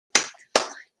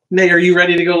Nate, are you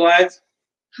ready to go live?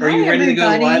 Hi, are you ready everybody.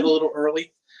 to go live a little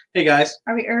early? Hey guys,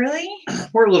 Are we early?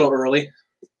 we're a little early.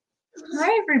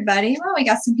 Hi, everybody. Well, we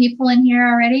got some people in here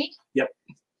already. Yep.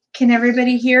 Can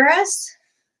everybody hear us?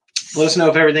 Let us know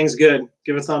if everything's good.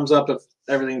 Give a thumbs up if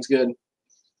everything's good.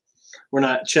 We're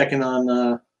not checking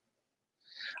on.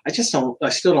 I still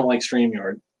don't like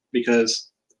StreamYard because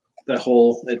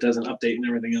it doesn't update and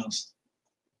everything else.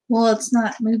 Well, it's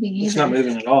not moving either. It's not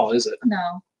moving at all, is it?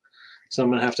 No. So I'm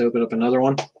gonna have to open up another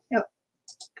one. Yep.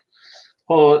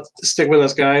 Well, stick with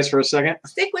us, guys, for a second.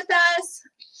 Stick with us.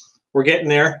 We're getting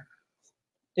there.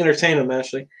 Entertain them,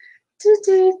 Ashley.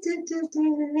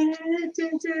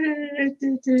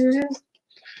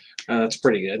 That's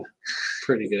pretty good.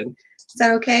 Pretty good. Is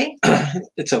that okay?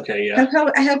 It's okay, yeah.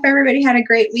 I hope everybody had a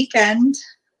great weekend.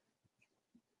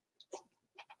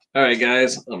 All right,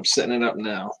 guys. I'm setting it up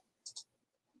now.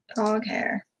 Dog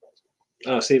hair.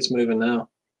 Oh, see, it's moving now.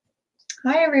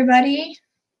 Hi, everybody.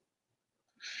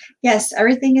 Yes,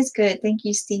 everything is good. Thank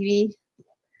you, Stevie.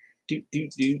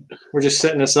 We're just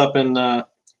setting this up in, what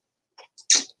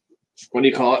do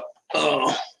you call it?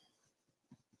 Oh,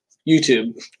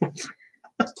 YouTube.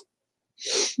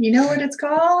 You know what it's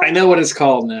called? I know what it's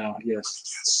called now,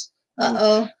 yes.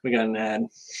 Uh-oh. We got an ad.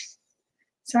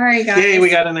 Sorry, guys. Yay, we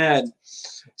got an ad.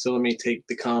 So let me take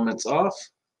the comments off.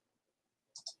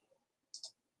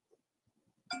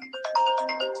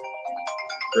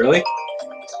 Really?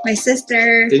 My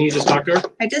sister. Didn't you just talk to her?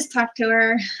 I just talked to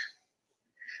her.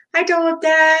 Hi, Dope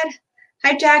Dad.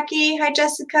 Hi, Jackie. Hi,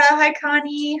 Jessica. Hi,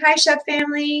 Connie. Hi, Chef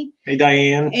Family. Hey,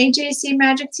 Diane. AJC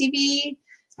Magic TV.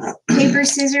 Paper,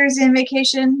 Scissors, and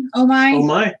Vacation. Oh, my. Oh,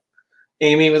 my.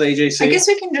 Amy with AJC. I guess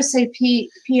we can just say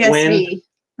PSV. Win.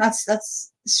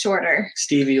 That's shorter.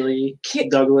 Stevie Lee.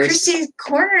 Douglas. Christy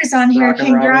Corner's on here. Rock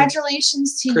and Robin.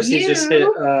 Congratulations to Christy you. just hit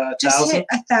 1,000. Just hit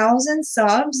 1,000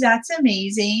 subs. That's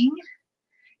amazing.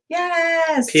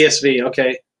 Yes. PSV,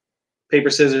 okay. Paper,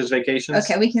 Scissors, Vacations.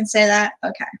 Okay, we can say that.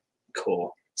 Okay.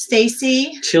 Cool.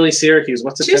 Stacy. Chili, Syracuse.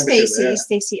 What's the Two temperature Stacy. there?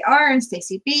 Stacy R and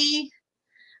Stacy B.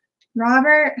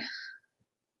 Robert.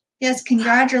 Yes,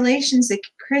 congratulations to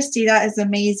Christy. That is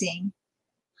amazing.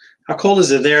 How cold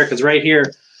is it there? Because right here,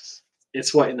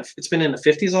 it's what it's been in the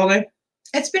 50s all day.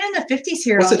 It's been in the 50s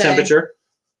here What's all the day. temperature?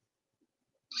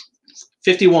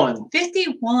 51.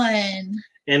 51.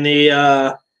 And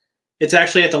the it's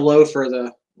actually at the low for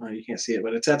the. Oh, you can't see it,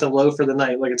 but it's at the low for the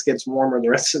night. Like it gets warmer the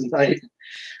rest of the night.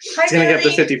 Hi, It's gonna get up to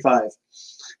Billy. 55.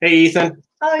 Hey, Ethan.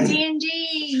 Oh,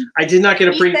 D&G. I did not get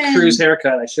a Ethan. pre-cruise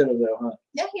haircut. I should have though, huh?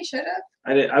 Yeah, you should have.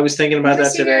 I did. I was thinking about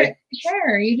that today. Your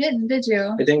hair. You didn't, did you?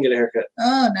 I didn't get a haircut.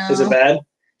 Oh, no. Is it bad?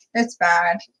 It's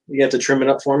bad. You have to trim it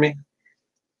up for me.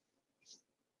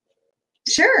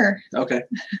 Sure. Okay.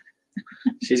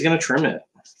 She's gonna trim it.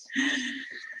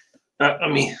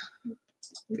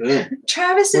 Good.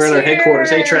 Travis is We're at our here. headquarters.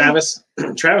 Hey, Travis.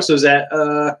 Travis was at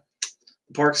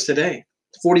Parks today.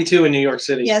 42 in New York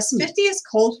City. Yes, 50 is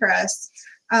cold for us.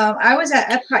 I was at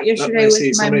Epcot yesterday with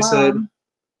my Somebody said mom.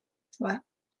 What?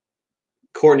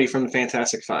 Courtney from the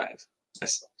Fantastic Five.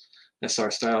 That's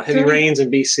our style. Heavy 30 rains in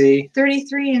BC.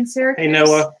 33 in Syracuse. Hey,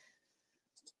 Noah.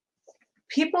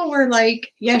 People were like,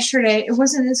 yesterday, it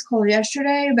wasn't this cold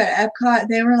yesterday, but Epcot,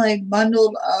 they were like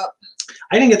bundled up.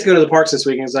 I didn't get to go to the parks this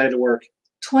weekend because I had to work.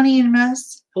 20 in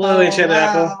mess. Hello, Oh, Enchanted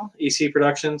wow. Apple, EC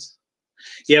Productions.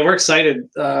 Yeah, we're excited.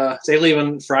 They leave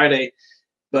on Friday,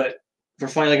 but we're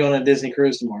finally going on a Disney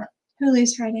cruise tomorrow. Who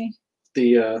leaves Friday?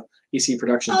 The EC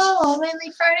Productions. Oh, they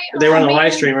leave Friday? They were on the man.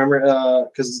 live stream, remember?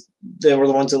 Because they were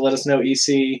the ones that let us know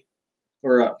EC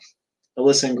or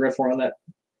Alyssa and Griff were on that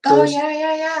Oh, cruise.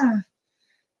 yeah.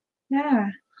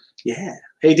 Yeah.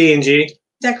 Hey, D&G.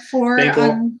 Deck 4 Thankful.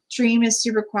 on Dream is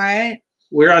super quiet.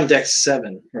 We're on deck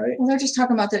 7, right? Well, they're just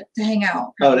talking about the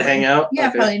hangout. Oh, to hang out? Yeah,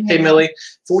 Okay. probably to Hey, hang Millie.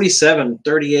 47,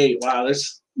 38. Wow,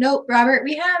 Nope, Robert,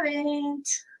 we haven't.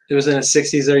 it was in the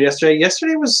 60s there yesterday.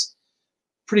 Yesterday was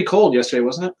pretty cold yesterday,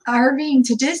 wasn't it? RVing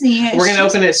to Disney. We're going to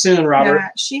open it soon, Robert. Yeah,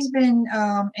 she's been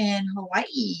in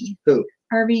Hawaii. Who?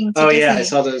 RVing to Oh, Disney. yeah, I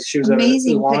saw those. She was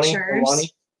Amazing Ilani, pictures. Ilani.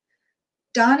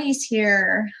 Donnie's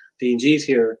here. D&G's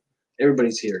here.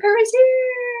 Everybody's here. Everybody's here.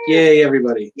 Yay,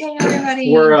 everybody. Yay,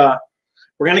 everybody.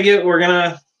 We're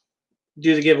gonna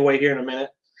do the giveaway here in a minute.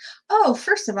 Oh,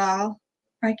 first of all,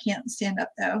 I can't stand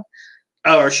up though.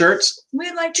 Oh, our shirts.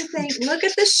 We'd like to thank. Look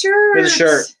at the shirt. Here's a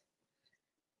shirt.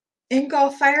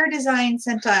 Ingolf Fire Design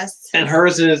sent us. And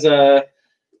hers is the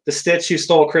Stitch Who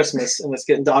Stole Christmas, and it's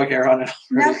getting dog hair on it.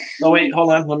 No. Oh wait,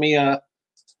 hold on. Let me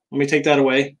take that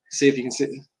away. See if you can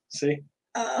see. See?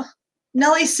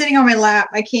 Nellie's sitting on my lap.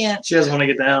 I can't. She doesn't want to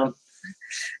get down.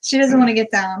 She doesn't want to get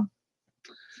down.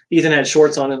 Ethan had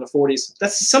shorts on in the 40s.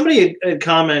 That's somebody had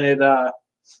commented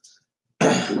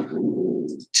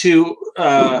to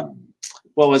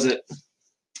what was it?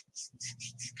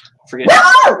 Forget.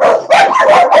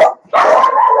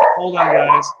 Hold on,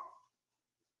 guys.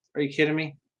 Are you kidding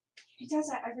me? He does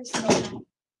that every single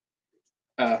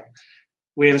time.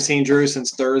 We haven't seen Drew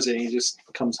since Thursday. He just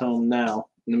comes home now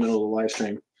in the middle of the live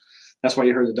stream. That's why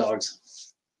you heard the dogs.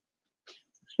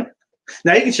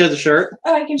 Now you can show the shirt.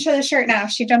 Oh, I can show the shirt now.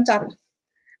 She jumped up.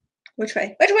 Which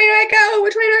way? Which way do I go?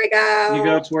 Which way do I go? You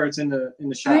go to where it's in the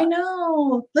shot. I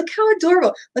know. Look how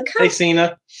adorable. Look how Hey,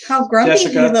 Cena. how grumpy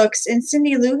Jessica. he looks. And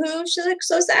Cindy Lou Who, she looks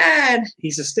so sad.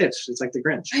 He's a Stitch. It's like the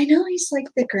Grinch. I know he's like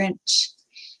the Grinch.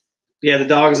 Yeah, the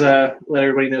dogs let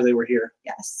everybody know they were here.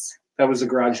 Yes. That was the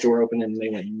garage door open and they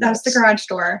went That was nuts. the garage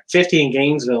door. 50 in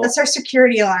Gainesville. That's our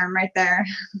security alarm right there.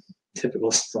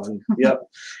 Typical fun. Yep.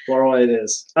 Laurel, it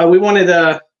is. We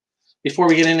wanted, before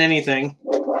we get into anything,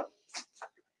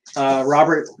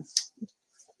 Robert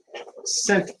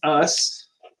sent us,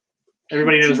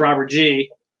 everybody knows Robert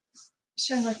G.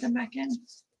 Should I let them back in?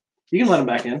 You can let him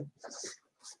back in.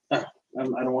 I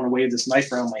don't want to wave this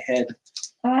knife around my head.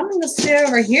 I'm going to stay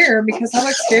over here because that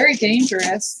looks very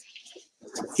dangerous.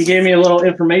 He gave me a little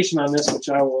information on this, which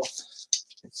I will.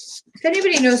 If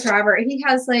anybody knows Robert, he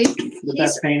has like The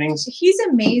best paintings. he's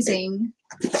amazing.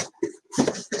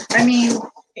 I mean,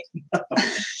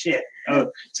 Shit.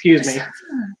 Oh, excuse me.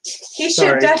 he should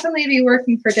Sorry. definitely be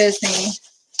working for Disney.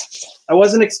 I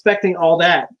wasn't expecting all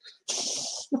that.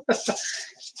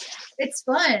 It's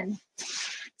fun.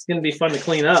 It's going to be fun to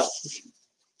clean up.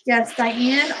 Yes,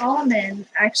 Diane Allman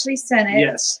actually sent it,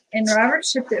 Yes. and Robert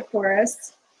shipped it for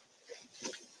us.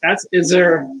 Is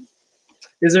there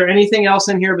anything else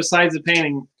in here besides the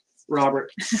painting,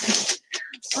 Robert?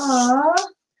 Aw,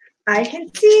 I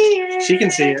can see it. She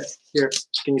can see it. Here,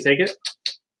 can you take it?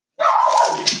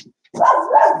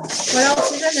 What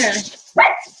else is in there?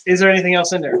 Is there anything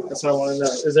else in there? That's what I want to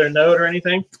know. Is there a note or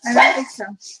anything? I don't think so.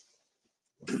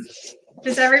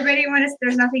 Does everybody want to?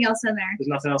 There's nothing else in there. There's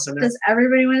nothing else in there. Does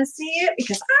everybody want to see it?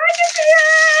 Because I can see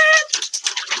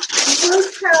it.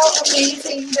 Look how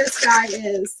amazing this guy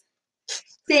is.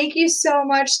 Thank you so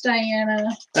much, Diana.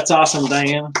 That's awesome,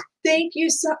 Diane. Thank you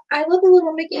so. I love the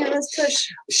little Mickey Mouse tush.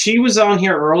 She was on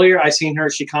here earlier. I seen her.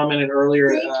 She commented earlier.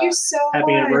 Thank you so much.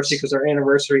 Happy anniversary, because our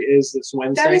anniversary is this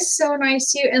Wednesday. That is so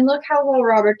nice to you. And look how well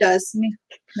Robert does. Can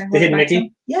I hold The it hidden back to Mickey?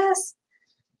 him? Yes.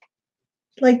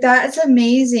 Like that's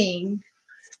amazing.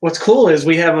 What's cool is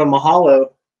we have a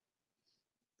Mahalo.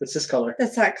 That's this color.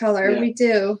 That's that color. Yeah. We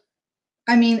do.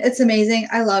 I mean, it's amazing.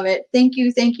 I love it. Thank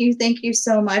you, thank you, thank you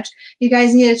so much. You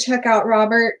guys need to check out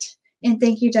Robert. And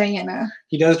thank you, Diana.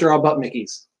 He does draw butt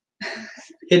Mickeys.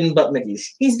 Hidden butt Mickeys.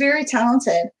 He's very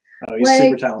talented. Oh, he's Like-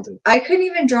 super talented. I couldn't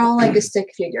even draw like a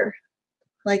stick figure.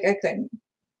 Like I couldn't.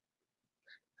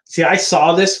 See, I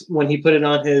saw this when he put it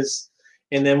on his,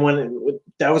 and then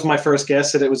that was my first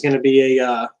guess that it was going to be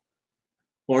a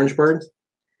orange bird.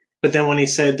 But then when he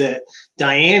said that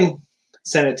Diane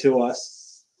sent it to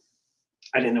us,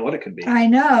 I didn't know what it could be. I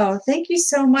know. Thank you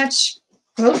so much,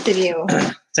 both of you.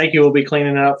 Thank you. We'll be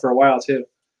cleaning it up for a while too.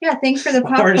 Yeah, thanks for the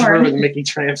Orange bird with popcorn. Mickey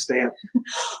tramp stamp.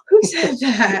 Who said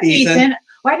that? Ethan.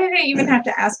 Why did I even have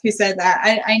to ask who said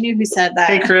that? I knew who said that.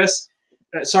 Hey, Chris.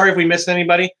 Sorry if we missed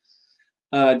anybody.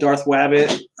 Darth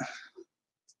Wabbit.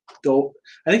 Dope.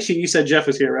 I think you said Jeff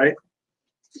was here, right?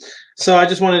 So I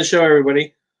just wanted to show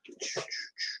everybody.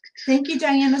 Thank you,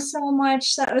 Diana, so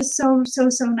much. That was so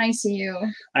nice of you.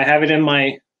 I have it in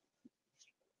my.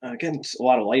 Getting a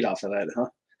lot of light off of that, huh?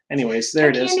 Anyways, there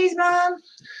it is. Candies, Mom.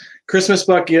 Christmas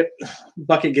bucket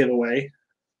giveaway.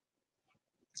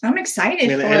 I'm excited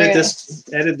I'm for gonna edit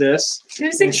it. Edit this.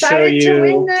 Who's and show excited to you-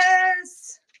 win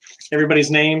this? Everybody's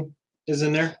name is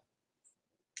in there.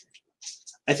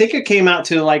 I think it came out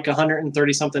to like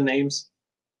 130 something names.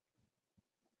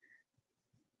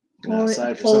 Holy-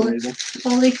 Outside for some holy- reason.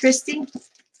 Holy Christy. All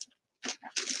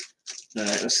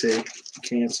right, let's see.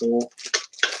 Cancel.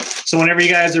 So whenever you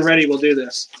guys are ready, we'll do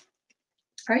this.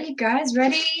 Are you guys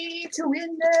ready to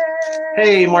win this?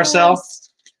 Hey, Marcel.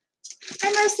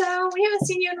 Hi, Marcel. We haven't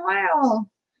seen you in a while.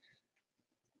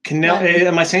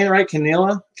 Am I saying it right?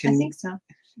 Canela? I think so.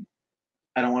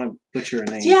 I don't want to butcher a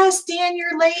name. Yes, Dan,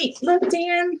 you're late. Look,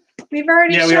 Dan, we've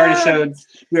already Yeah, showed.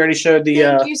 we already showed the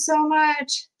Thank you so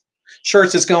much.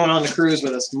 shirts that's going on the cruise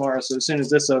with us tomorrow. So as soon as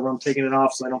this is over, I'm taking it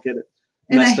off so I don't get it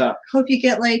And messed I up. hope you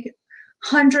get like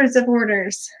hundreds of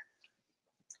orders.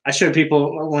 I showed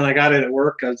people when I got it at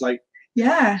work. I was like,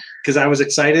 Yeah. because I was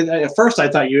excited. At first, I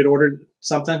thought you had ordered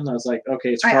something. And I was like,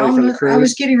 okay, it's probably for the cruise. I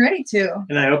was getting ready to.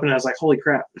 And I opened it. I was like, holy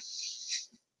crap.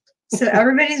 So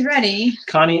everybody's ready.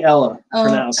 Connie Ella. Oh,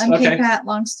 Pronounced. MK Okay. Pat,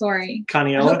 long story.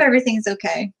 Connie I Ella. hope everything's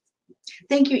okay.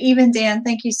 Thank you, even Dan.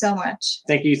 Thank you so much.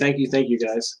 Thank you, guys.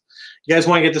 You guys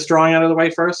want to get this drawing out of the way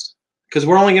first? Because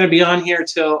we're only going to be on here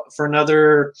for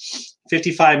another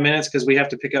 55 minutes because we have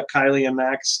to pick up Kylie and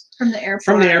Max From the airport.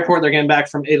 from the airport. They're getting back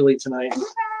from Italy tonight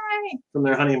Yay. from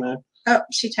their honeymoon. Oh,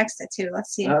 she texted too.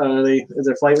 Let's see. Is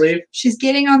their flight leave? She's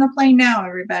getting on the plane now,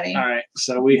 everybody. All right.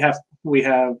 So we have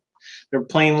their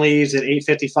plane leaves at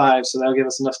 8:55, so that'll give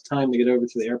us enough time to get over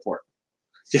to the airport.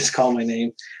 Just call my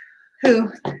name.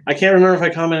 Who? I can't remember if I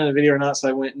commented in the video or not, so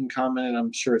I went and commented.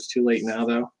 I'm sure it's too late now,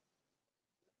 though.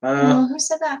 Oh, who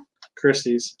said that?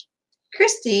 Christie's.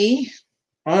 Christy.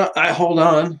 Hold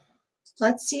on.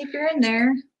 Let's see if you're in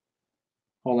there.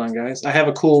 Hold on, guys. I have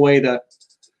a cool way to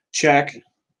check.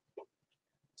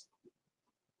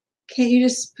 Can't you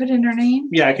just put in her name?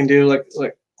 Yeah, I can do like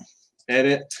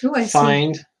edit, Who I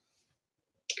find. see?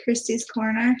 Christy's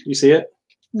Corner. You see it?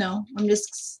 No, I'm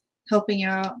just helping you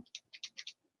out.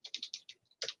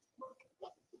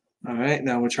 All right,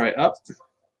 now we'll try up.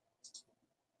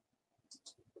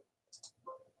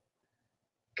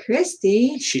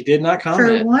 Christy. She did not For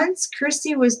comment. once,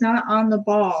 Christy was not on the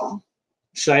ball.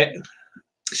 Should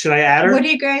I add her? What do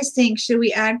you guys think? Should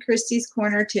we add Christy's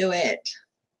Corner to it?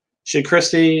 Should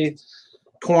Christy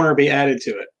Corner be added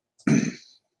to it?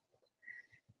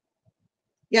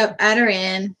 Yep, add her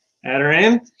in. Add her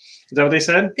in? Is that what they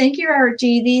said? Thank you, Robert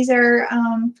G. These are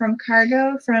from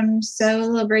Cargo from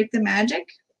Celebrate the Magic.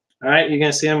 All right, you're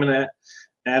going to see I'm going to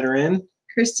add her in.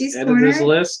 Christy's Edit Corner. this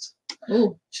list.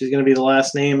 Oh, She's going to be the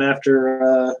last name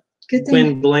after good thing.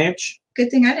 Quinn Blanche.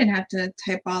 Good thing I didn't have to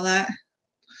type all that.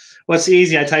 Well, it's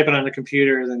easy. I type it on the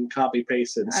computer, then copy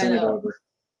paste it and I send it know. over.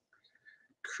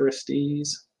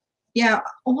 Christie's. Yeah,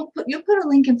 you'll put a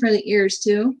link in for the ears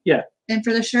too. Yeah. And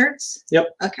for the shirts. Yep.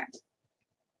 Okay.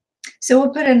 So we'll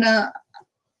put in a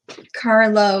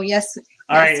Carlo. Yes.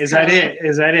 All right, is that Carlo. it?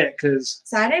 Is that it? Because Is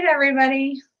that it,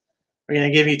 everybody? we're going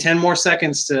to give you 10 more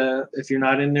seconds to, if you're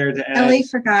not in there, to add, Ellie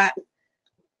forgot.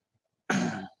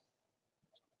 add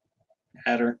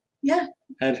her. Yeah.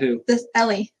 Add who? This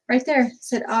Ellie right there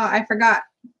said, "Oh, I forgot."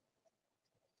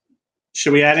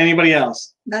 Should we add anybody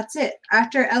else? That's it.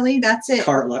 After Ellie, that's it.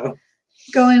 Carlo.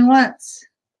 Going once,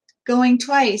 going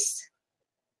twice.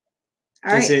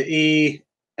 All Is right. it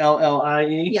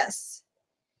E-L-L-I-E? Yes.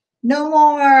 No more.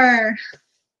 All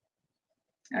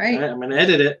All right. right, I'm going to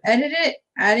edit it. Edit it.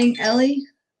 Adding Ellie.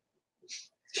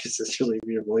 She says she'll leave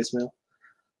your voicemail.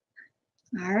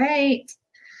 All right.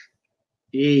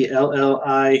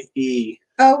 E-L-L-I-E.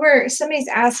 Oh, somebody's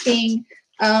asking.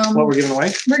 What we're giving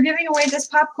away? We're giving away this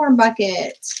popcorn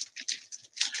bucket.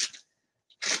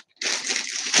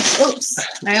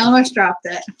 Oops, I almost dropped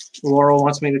it. Laurel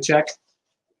wants me to check.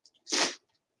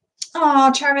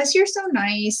 Oh, Travis, you're so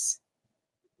nice.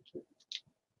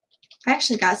 I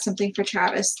actually got something for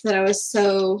Travis that I was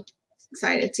so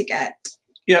excited to get.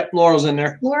 Yep, Laurel's in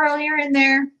there. Laurel, you're in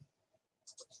there.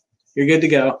 You're good to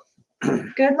go.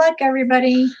 Good luck,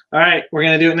 everybody. All right, we're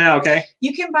going to do it now, okay?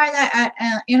 You can buy that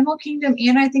at Animal Kingdom,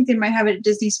 and I think they might have it at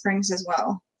Disney Springs as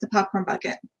well, the popcorn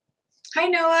bucket. Hi,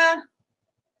 Noah.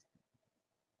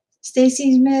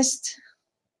 Stacy's missed.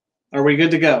 Are we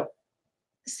good to go?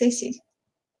 Stacy.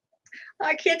 Oh,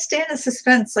 I can't stand the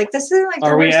suspense. Like, this is like the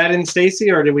Are we worst. adding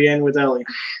Stacy or did we end with Ellie?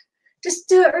 Just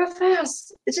do it real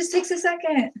fast. It just takes a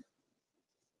second.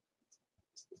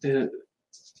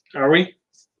 Are we?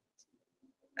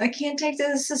 I can't take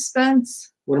the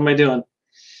suspense. What am I doing?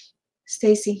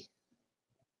 Stacy.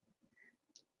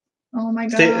 Oh my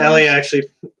god. Ellie actually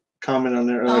commented on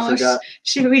there. Oh, I forgot.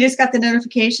 We just got the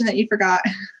notification that you forgot.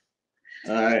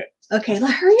 All right. Okay,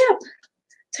 hurry up.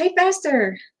 Type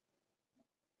faster.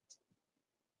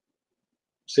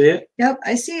 See it? Yep,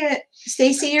 I see it.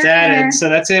 Stacy, you're It's added. here. So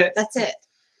that's it. That's it.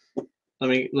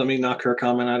 Let me knock her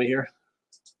comment out of here.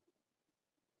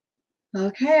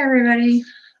 Okay, everybody.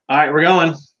 All right, we're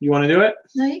going. You want to do it?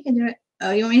 No, you can do it.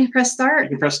 Oh, you want me to press You start?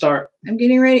 can press start. I'm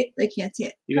getting ready. They can't see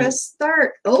it. You can- Press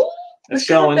start. Oh, It's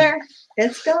push it up going. there.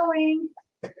 It's going.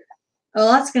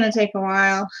 Oh, that's gonna take a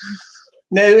while.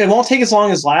 No, it won't take as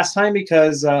long as last time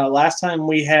because last time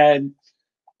we had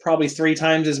probably 3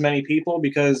 times as many people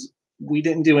because we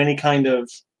didn't do any kind of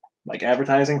like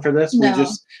advertising for this. No. We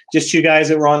just you guys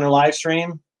that were on the live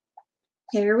stream.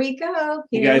 Here we go.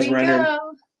 You Here guys we rendered.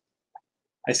 go.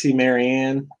 I see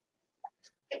Marianne.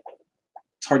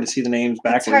 It's hard to see the names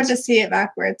It's hard backwards. to see it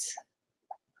backwards.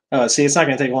 Oh, see, it's not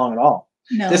going to take long at all.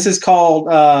 No. This is called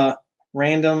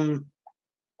random.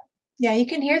 Yeah, you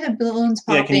can hear the balloons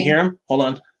popping. Yeah, can you hear them? Hold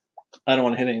on. I don't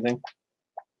want to hit anything.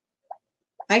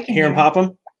 I can Hear them pop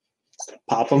them?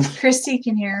 Pop them. Christy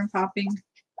can hear him popping.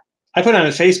 I put it on a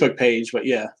Facebook page, but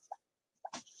yeah.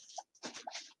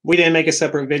 We didn't make a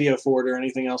separate video for it or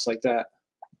anything else like that.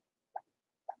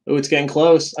 Oh, it's getting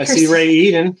close. I see Ray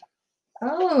Eden.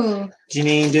 Oh.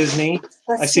 Janine Disney.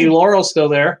 Let's I see Laurel still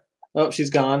there. Oh, she's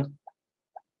gone.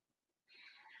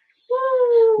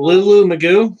 Woo. Lulu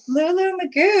Magoo. Lulu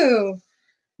Magoo.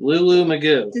 Lulu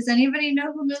Magoo. Does anybody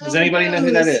know who Lulu Does anybody Magoo know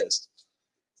who that is?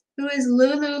 Who is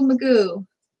Lulu Magoo?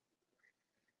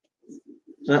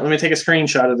 Let me take a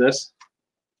screenshot of this.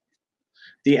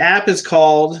 The app is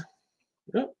called.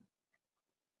 Oh,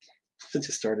 it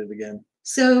just started again.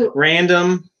 So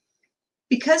Random.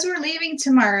 Because we're leaving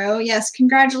tomorrow, yes,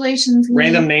 congratulations,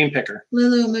 Random name picker.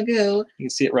 Lulu Magoo. You can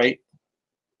see it right.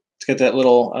 It's got that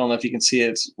little. I don't know if you can see it.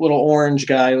 It's a little orange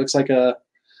guy. It looks like an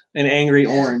angry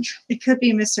orange. It could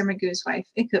be Mr. Magoo's wife.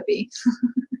 It could be.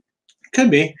 Could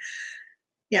be.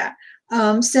 Yeah.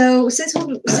 So since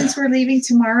we're leaving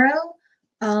tomorrow,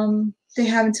 they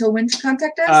have until when to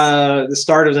contact us? The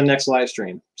start of the next live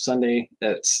stream, Sunday.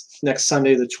 That's next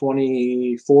Sunday, the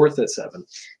 24th at 7.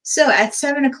 So at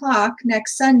 7 o'clock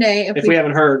next Sunday, if we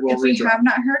haven't heard, we'll if redraw. we have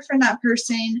not heard from that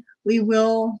person, we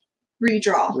will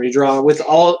redraw. Redraw with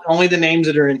only the names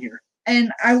that are in here.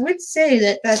 And I would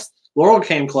say that's Laurel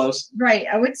came close. right.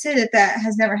 I would say that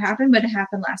has never happened, but it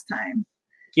happened last time.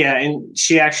 Yeah, and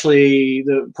she actually,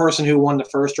 the person who won the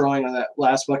first drawing on that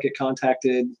last bucket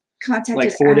contacted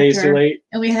like 4 days too late.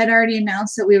 And we had already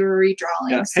announced that we were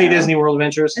redrawing. Yeah. So Hey, Disney World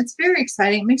Adventures. it's very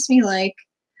exciting. It makes me like.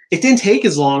 It didn't take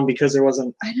as long because there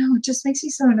wasn't. I know. It just makes me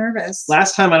so nervous.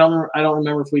 Last time, I don't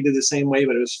remember if we did the same way,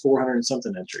 but it was 400 and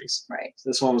something entries. Right.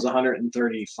 This one was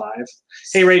 135.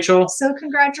 Hey, Rachel. So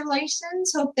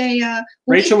congratulations. Hope they.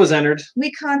 Rachel was entered.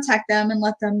 We contact them and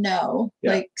let them know.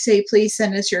 Yeah. Like, say, please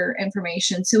send us your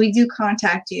information. So we do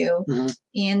contact you, Mm-hmm.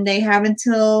 and they have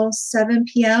until 7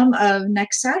 p.m. of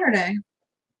next Saturday.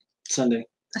 Sunday.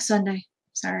 Sunday.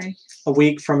 Sorry. A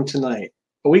week from tonight.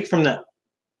 A week from now.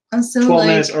 I'm so 12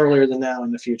 minutes earlier than now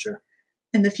in the future.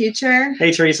 In the future.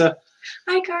 Hey, Teresa.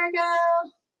 Hi, Cargo.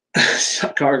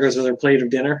 Cargo's with her plate of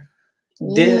dinner.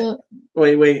 Ooh,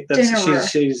 Wait. Dinnerer.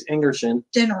 She's Englishman.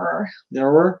 dinner.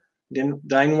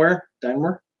 Dineware.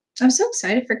 I'm so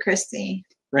excited for Christy.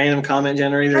 Random comment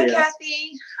generator. Hi, Yeah.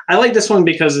 Kathy. I like this one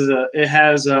because of it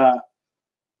has the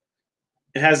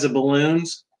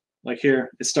balloons. Like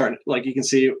here, it's starting. Like you can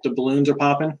see the balloons are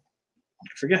popping. I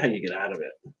forget how you get out of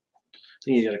it. I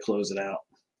think you got to close it out.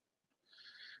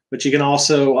 But you can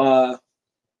also let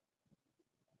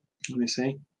me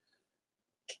see.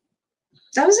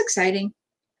 That was exciting.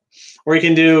 Or you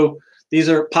can do these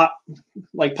are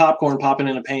like popcorn popping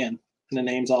in a pan, and the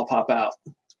names all pop out.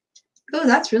 Oh,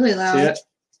 that's really loud. See it?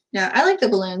 Yeah, I like the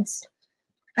balloons.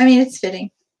 I mean, it's fitting.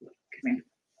 Come here.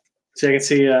 So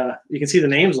you can see the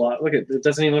names a lot. Look at it.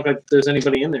 Doesn't even look like there's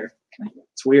anybody in there.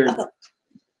 It's weird.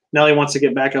 Nellie wants to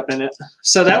get back up in it.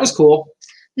 So that was cool.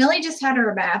 Nellie just had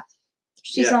her bath.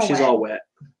 She's all wet.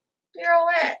 You're all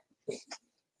wet.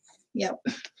 Yep.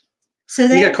 So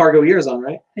you got cargo ears on,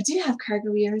 right? I do have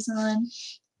cargo ears on.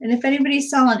 And if anybody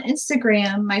saw on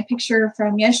Instagram my picture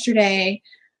from yesterday,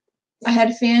 I had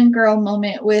a fangirl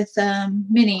moment with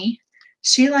Minnie.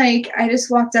 She I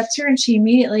just walked up to her and she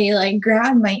immediately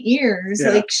grabbed my ears.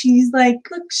 Yeah. She's like,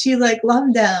 look, she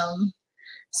loved them.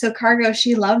 So Cargo,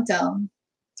 she loved them.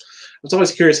 I was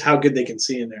always curious how good they can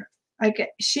see in there.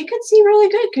 She could see really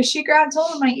good because she grabbed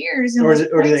hold of my ears. And or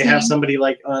do they have somebody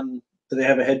do they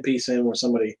have a headpiece in or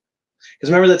somebody?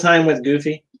 Because remember the time with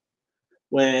Goofy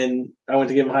when I went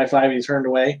to give him a high five and he turned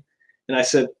away, and I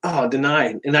said, "Oh,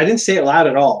 denied," and I didn't say it loud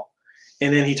at all,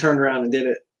 and then he turned around and did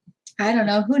it. I don't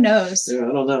know. Who knows? Yeah,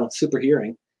 I don't know. Super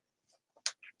hearing.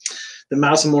 The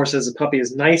Mouse and More says the puppy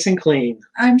is nice and clean.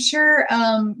 I'm sure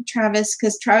Travis,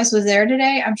 because Travis was there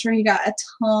today, I'm sure he got a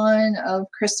ton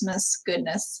of Christmas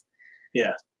goodness.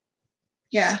 Yeah.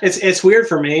 Yeah. It's weird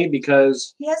for me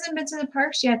because he hasn't been to the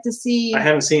parks yet to see. I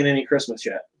haven't seen any Christmas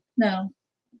yet. No.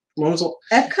 When was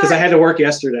Epcot? Because I had to work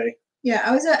yesterday. Yeah,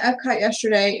 I was at Epcot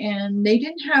yesterday, and they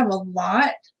didn't have a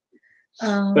lot.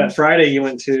 But Friday you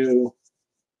went to.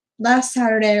 Last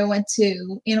Saturday I went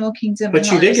to Animal Kingdom.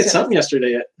 But you did get something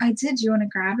yesterday. I did. You want to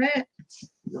grab it?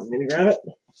 You want me to grab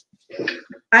it?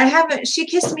 I haven't. She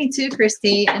kissed me too,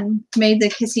 Christy, and made the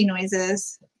kissy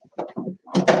noises.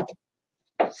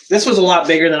 This was a lot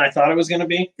bigger than I thought it was going to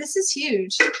be. This is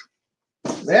huge.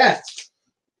 Yeah.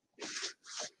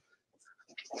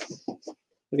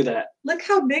 Look at that. Look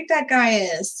how big that guy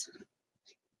is.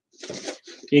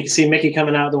 You can see Mickey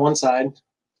coming out the one side.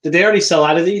 Did they already sell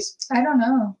out of these? I don't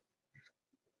know.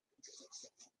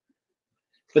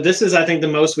 But this is, I think, the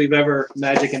most we've ever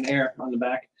Magic in Air on the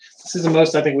back. This is the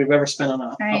most I think we've ever spent on a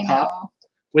pop. know.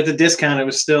 With the discount, it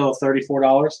was still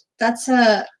 $34. That's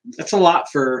a lot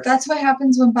for. That's what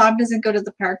happens when Bob doesn't go to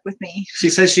the park with me. She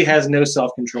says she has no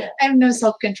self-control. I have no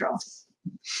self-control.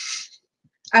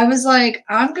 I was like,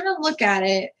 I'm gonna look at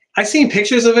it. I seen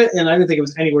pictures of it, and I didn't think it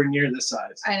was anywhere near this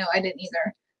size. I know, I didn't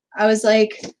either. I was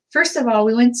like, first of all,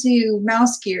 we went to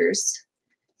Mouse Gears,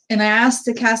 and I asked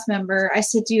the cast member, I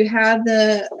said, do you have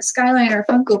the Skyliner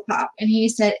Funko Pop? And he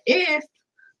said, if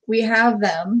we have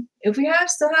them,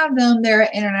 still have them, they're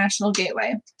at International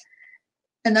Gateway.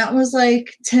 And that was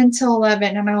like 10 till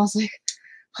 11, and I was like,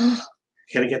 oh,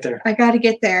 gotta get there. I gotta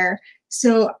get there.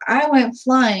 So I went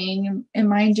flying, and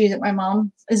mind you that my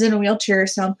mom is in a wheelchair,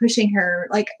 so I'm pushing her.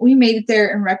 Like, we made it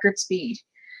there in record speed.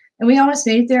 And we almost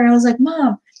made it there, and I was like,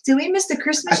 Mom, did we miss the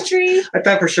Christmas tree? I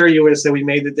thought for sure you would have said we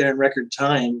made it there in record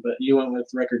time, but you went with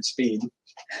record speed.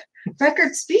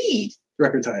 Record speed?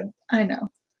 Record time. I know.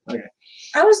 Okay.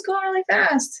 I was going really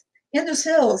fast in those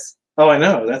hills. Oh, I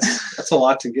know. That's a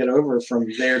lot to get over from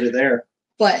there to there.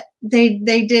 But they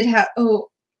did have,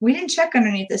 we didn't check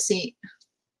underneath the seat.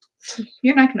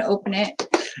 You're not going to open it.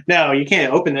 No, you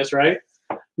can't open this, right?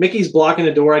 Mickey's blocking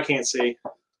the door. I can't see.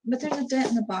 But there's a dent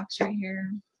in the box right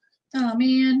here. Oh,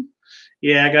 man.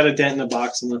 Yeah, I got a dent in the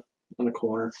box on the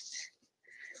corner.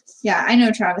 Yeah, I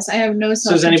know, Travis. I have no self-control.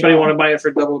 So does anybody want to buy it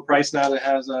for double the price now that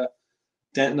has a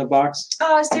dent in the box?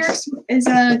 Oh, is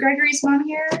Gregory's mom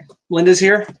here? Linda's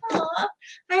here. Aw.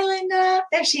 Hi, Linda.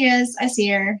 There she is. I see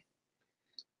her.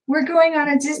 We're going on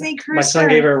a Disney cruise. My son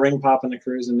gave her a ring pop on the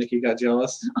cruise, and Mickey got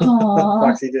jealous.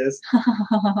 Foxy did.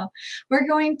 We're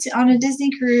going on a Disney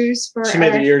cruise for. She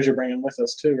made the ears you're bringing with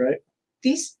us too, right?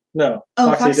 These? No.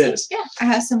 Oh, Foxy did. Yeah, I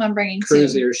have some I'm bringing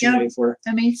cruise too. ears she made for.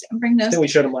 I made. I'm bringing those. I think we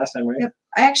showed them last time, right? Yep.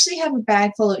 I actually have a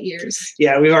bag full of ears.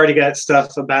 Yeah, we've already got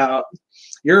stuff about.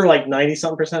 You're like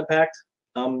 90-something% packed.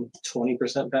 I'm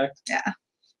 20% packed. Yeah.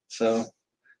 So,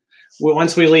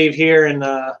 once we leave here and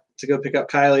to go pick up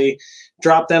Kylie,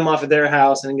 drop them off at their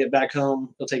house, and get back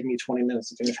home, it'll take me 20 minutes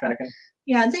to finish packing.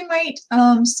 Yeah, they might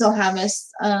still have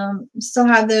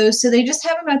those. So they just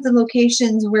have them at the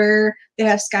locations where they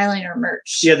have Skyliner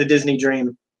merch. Yeah, the Disney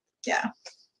Dream. Yeah.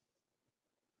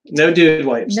 No dude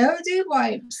wipes. No dude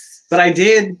wipes. But I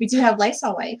did. We do have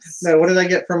Lysol wipes. No, what did I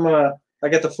get from? I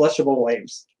got the flushable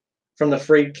wipes from the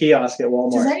free kiosk at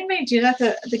Walmart. Does anybody do that?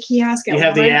 The kiosk at Walmart? You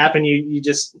have the app, and you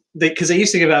just because they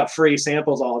used to give out free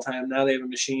samples all the time. Now they have a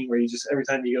machine where you just every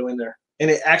time you go in there,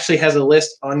 and it actually has a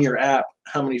list on your app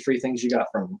how many free things you got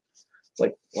from them. It's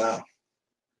like, wow,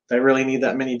 do I really need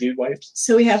that many dude wipes?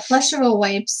 So we have flushable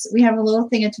wipes. We have a little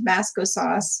thing of Tabasco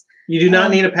sauce. You do not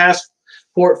need a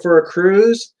passport for a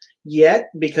cruise yet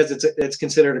because it's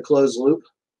considered a closed loop.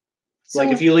 So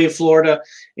like if you leave Florida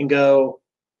and go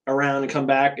around and come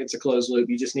back, it's a closed loop.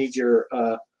 You just need your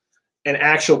an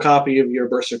actual copy of your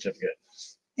birth certificate.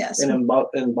 Yes. An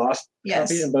embossed yes.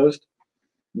 copy, embossed.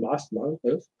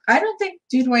 Both. I don't think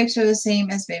dude wipes are the same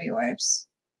as baby wipes.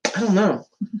 I don't know.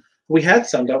 We had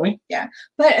some, don't we? Yeah.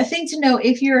 But a thing to know,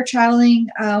 if you're traveling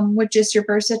with just your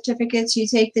birth certificates, you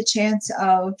take the chance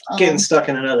of getting stuck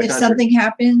in another country. If something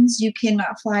happens, you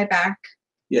cannot fly back.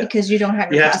 Yeah. Because you don't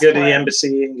have your You have passport. to go to the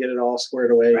embassy and get it all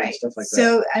squared away and stuff like that.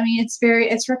 So, I mean,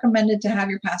 it's recommended to have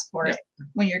your passport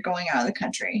when you're going out of the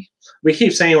country. We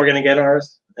keep saying we're going to get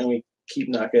ours, and we keep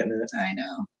not getting it. I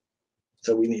know.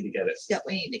 So we need to get it. Yep,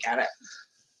 we need to get it.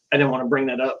 I didn't want to bring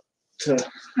that up to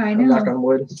I know. knock on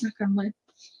wood. Knock on wood.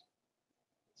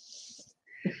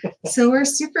 So we're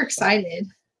super excited.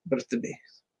 But it's to be.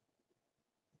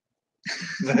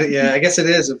 But yeah, I guess it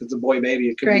is. If it's a boy baby,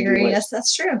 it could Gregory, be. yes,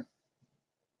 that's true.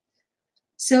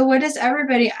 So what is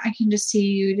everybody? I can just see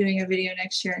you doing a video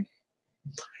next year.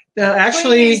 Now,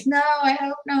 actually, please, no, I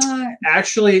hope not.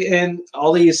 Actually, in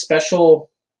all these special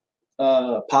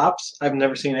pops, I've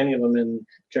never seen any of them in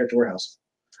Character Warehouse.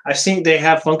 I've seen they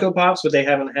have Funko Pops, but they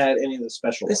haven't had any of the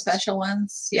special ones. The special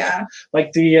ones, yeah.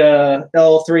 Like the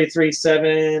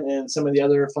L337 and some of the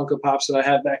other Funko Pops that I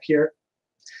have back here.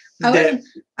 I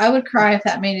would cry if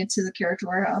that made it to the Character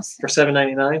Warehouse. For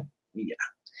 $7.99? Yeah.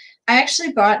 I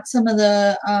actually bought some of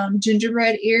the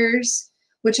gingerbread ears,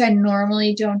 which I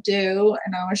normally don't do,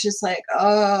 and I was just like,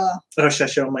 oh. Oh, should I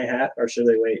show them my hat, or should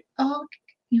they wait? Oh,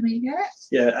 you may get it?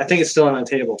 Yeah, I think it's still on the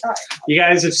table. Right. You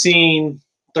guys have seen,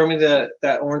 throw me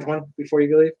that orange one before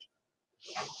you leave.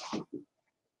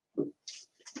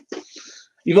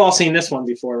 You've all seen this one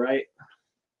before, right?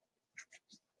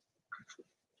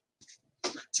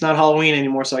 It's not Halloween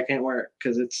anymore, so I can't wear it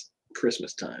because it's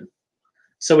Christmas time.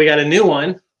 So we got a new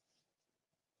one.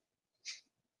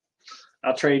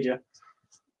 I'll trade you.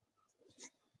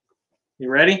 You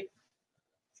ready?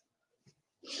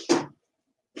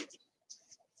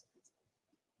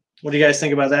 What do you guys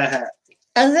think about that hat?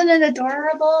 Isn't it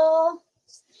adorable?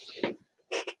 On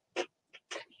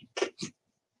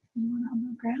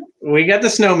the ground? We got the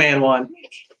snowman one.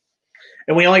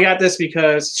 And we only got this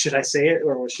because, should I say it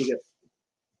or will she get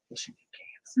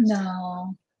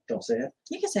No. Don't say it.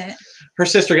 You can say it. Her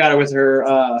sister got it with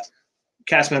her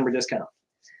cast member discount.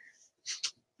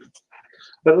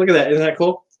 But look at that. Isn't that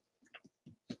cool?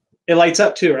 It lights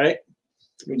up too, right?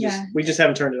 We just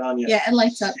haven't turned it on yet. Yeah, it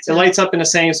lights up too. It lights up in the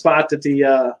same spot that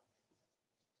the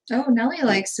Oh, Nellie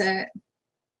likes it.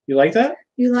 you like that?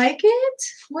 You like it?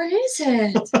 What is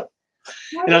it?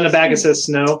 And on the back it says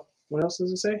snow. What else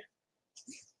does it say?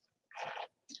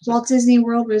 Walt Disney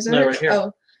World Resort. No, right here.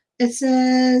 Oh, it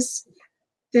says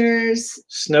there's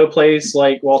Snow place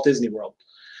like Walt Disney World.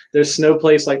 There's snow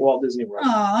place like Walt Disney World.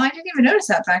 Oh, I didn't even notice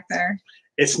that back there.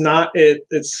 It's not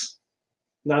it's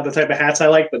not the type of hats I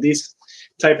like, but these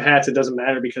type of hats it doesn't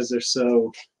matter because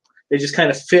they just kind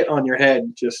of fit on your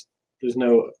head. Just there's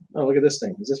no look at this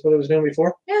thing. Is this what it was doing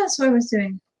before? Yeah, that's what I was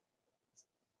doing.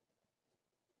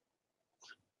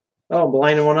 Oh,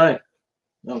 blind in one eye.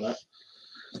 No, not.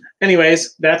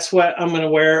 Anyways, that's what I'm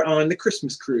gonna wear on the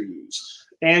Christmas cruise.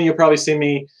 And you'll probably see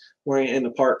me wearing it in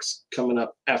the parks coming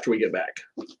up after we get back.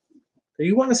 Do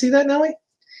you want to see that, Nellie?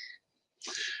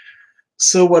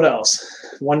 So what else?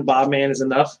 One Bob man is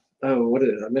enough. Oh, what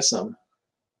did I miss something?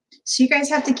 So you guys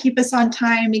have to keep us on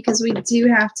time because we do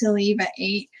have to leave at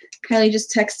 8. Kylie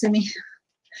just texted me.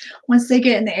 Once they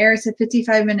get in the air, it's a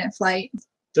 55-minute flight.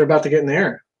 They're about to get in the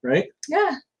air, right?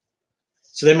 Yeah.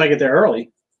 So they might get there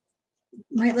early.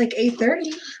 Might like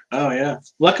 8:30. Oh yeah.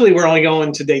 Luckily we're only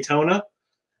going to Daytona,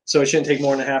 so it shouldn't take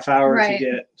more than a half hour Right. to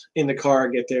get in the car,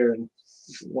 get there, and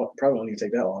probably won't even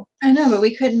take that long. I know, but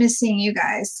we couldn't miss seeing you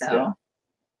guys, so Yeah.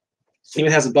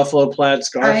 Even has a buffalo plaid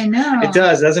scarf. I know. It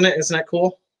does, doesn't it? Isn't that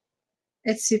cool?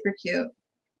 It's super cute.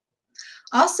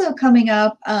 Also coming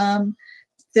up, all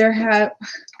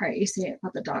right, you say it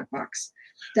about the dog box.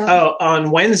 Oh, on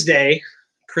Wednesday,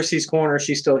 Chrissy's Corner,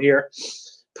 she's still here,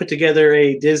 put together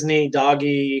a Disney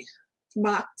doggy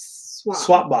Box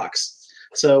swap box.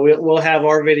 So we'll have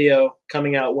our video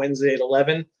coming out Wednesday at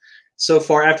 11. So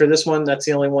far after this one, that's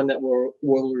the only one that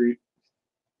we'll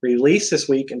release this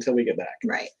week until we get back.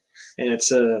 Right. And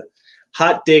it's a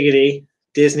hot diggity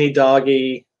Disney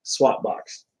doggy swap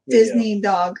box. video. Disney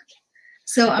dog.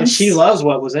 So And she loves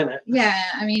what was in it. Yeah,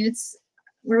 I mean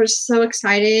we're so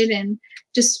excited, and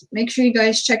just make sure you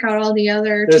guys check out all the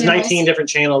other There's channels. 19 different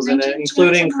channels in 19 it,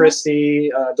 including channels.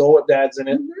 Christy, Dole Whip Dad's in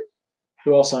it. Mhm.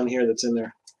 Who else on here that's in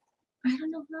there? I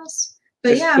don't know who else.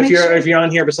 But yeah, if you're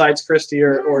on here besides Christy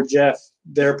or Jeff,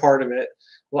 they're part of it.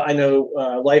 Well, I know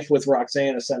Life with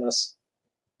Roxanne has sent us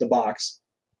the box.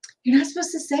 you're not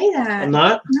supposed to say that. I'm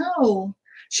not? No.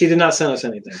 She did not send us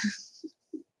anything.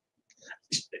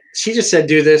 She just said,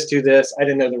 do this, do this. I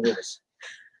didn't know the rules.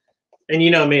 And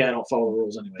you know me, I don't follow the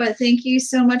rules anyway. But thank you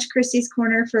so much, Christy's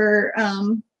Corner, for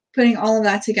putting all of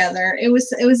that together. It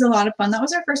was a lot of fun. That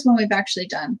was our first one we've actually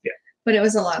done. Yeah. But it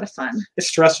was a lot of fun. It's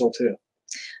stressful too.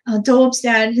 Dole Whip's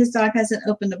dad, his dog hasn't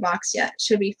opened the box yet.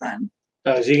 Should be fun.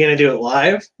 Is he going to do it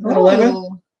live at 11?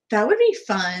 Oh, that would be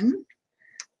fun.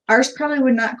 Ours probably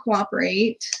would not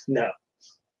cooperate.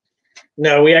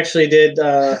 No, we actually did.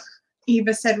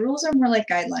 Eva said rules are more like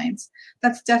guidelines.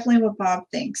 That's definitely what Bob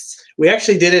thinks. We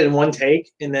actually did it in one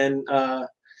take, and then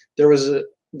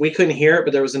we couldn't hear it,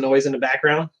 but there was a noise in the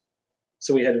background,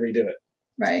 so we had to redo it.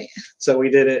 Right. So we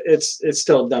did it. It's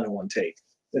still done in one take.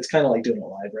 It's kind of like doing it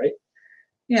live, right?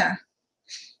 Yeah.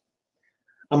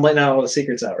 I'm letting out all the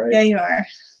secrets out, right? Yeah, you are.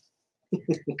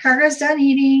 Cargo's done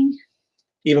eating.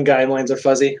 Even guidelines are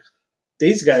fuzzy.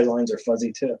 These guidelines are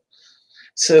fuzzy too.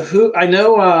 So I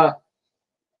know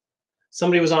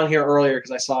somebody was on here earlier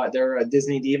because I saw it. They're a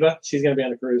Disney diva. She's going to be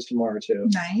on a cruise tomorrow too.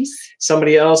 Nice.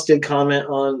 Somebody else did comment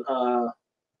on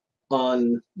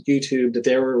YouTube that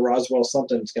there were Roswell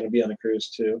something's going to be on a cruise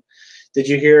too. Did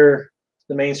you hear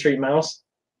the Main Street Mouse?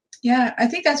 Yeah, I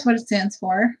think that's what it stands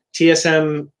for.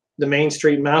 TSM, the Main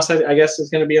Street Mouse, I guess, is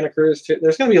going to be on a cruise too.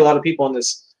 There's going to be a lot of people on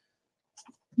this.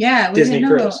 Yeah, we Disney didn't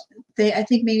know. cruise. I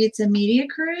think maybe it's a media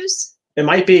cruise. It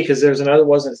might be because there's another,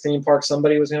 wasn't it theme park?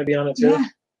 Somebody was going to be on it too. Yeah.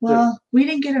 Well, we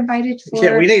didn't get invited for.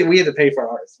 Yeah, we had to pay for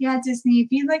ours. Yeah, Disney. If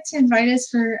you'd like to invite us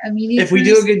for a media If we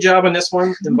do a good job on this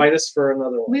one, invite us for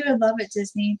another one. we would love it,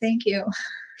 Disney. Thank you.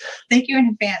 Thank you in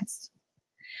advance.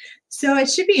 So it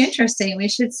should be interesting.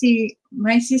 We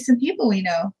might see some people we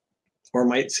know. Or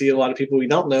might see a lot of people we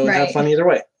don't know and have Right. fun either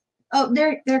way. Oh,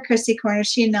 they're Christy Corner.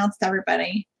 She announced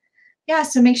everybody. Yeah,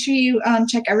 so make sure you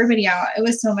check everybody out. It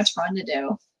was so much fun to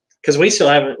do. Because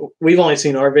we've only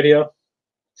seen our video.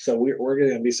 So we're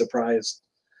going to be surprised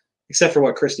Except for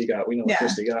what Christy got. We know what Yeah.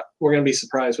 Christy got. We're going to be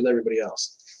surprised with everybody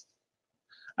else.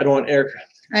 I don't want Eric.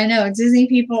 I know, Disney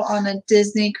people on a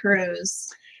Disney cruise.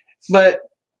 But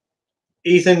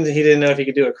Ethan, he didn't know if he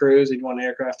could do a cruise. He'd want an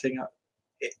aircraft taking out.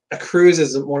 A cruise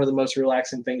is one of the most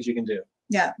relaxing things you can do.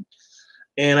 Yeah.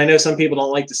 And I know some people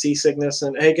don't like the seasickness.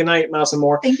 And hey, good night, Mouse and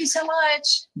More. Thank you so much.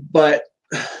 But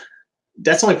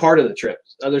that's only part of the trip.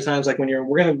 Other times, like when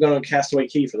we're going to go to Castaway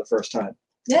Cay for the first time.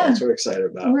 Yeah. That's what we're excited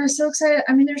about. We're so excited.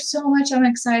 I mean, there's so much I'm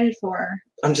excited for.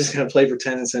 I'm just going to play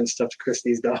pretend and send stuff to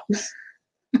Christy's dogs.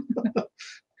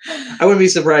 I wouldn't be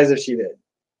surprised if she did.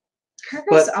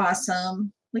 Cargo's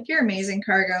awesome. Like, you're amazing,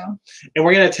 Cargo. And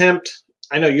we're going to attempt,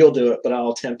 I know you'll do it, but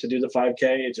I'll attempt to do the 5K.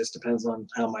 It just depends on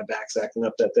how my back's acting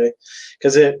up that day.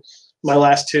 Because my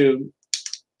last two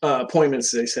appointments,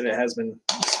 they said it has been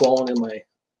swollen in my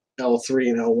L3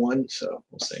 and L1, so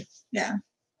we'll see. Yeah.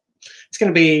 It's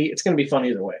gonna be fun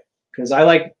either way. Because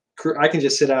I can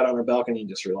just sit out on our balcony and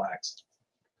just relax.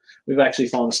 We've actually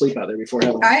fallen asleep out there before,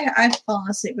 haven't we? I've fallen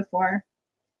asleep before.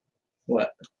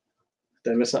 What?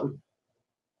 Did I miss something?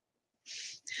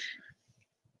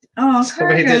 Oh,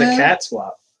 Somebody Cargo. did a cat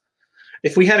swap.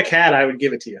 If we had a cat, I would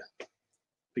give it to you.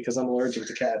 Because I'm allergic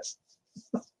to cats.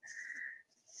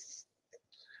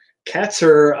 Cats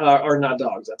are not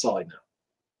dogs. That's all I know.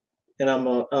 And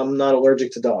I'm not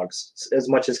allergic to dogs as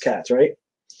much as cats, right?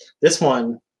 This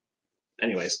one,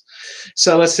 anyways.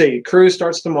 So let's see. Cruise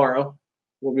starts tomorrow.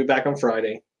 We'll be back on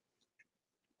Friday.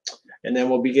 And then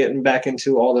we'll be getting back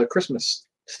into all the Christmas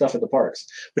stuff at the parks,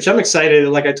 which I'm excited.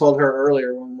 Like I told her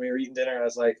earlier when we were eating dinner, I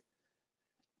was like,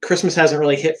 Christmas hasn't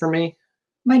really hit for me.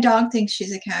 My dog thinks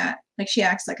she's a cat. Like, she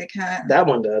acts like a cat. That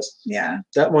one does. Yeah.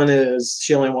 That one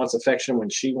she only wants affection when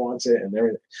she wants it and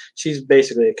everything. She's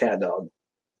basically a cat dog.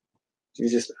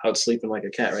 She's just out sleeping like a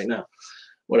cat right now.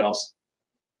 What else?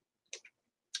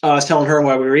 I was telling her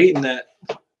while we were eating that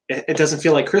it doesn't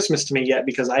feel like Christmas to me yet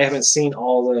because I haven't seen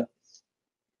all the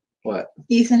what?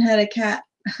 Ethan had a cat.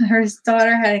 His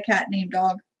daughter had a cat named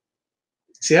Dog.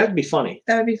 See, that'd be funny.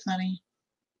 That would be funny.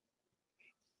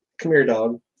 Come here,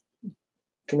 dog.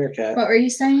 Come here, cat. What were you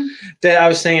saying? I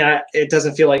was saying it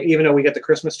doesn't feel like, even though we got the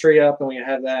Christmas tree up and we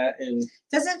have that, and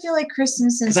Doesn't feel like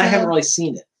Christmas because I haven't really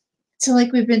seen it. until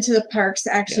like we've been to the parks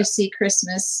to actually see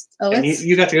Christmas. Oh, And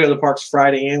you got to go to the parks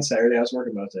Friday and Saturday. I was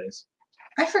working both days.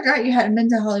 I forgot you hadn't been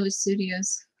to Hollywood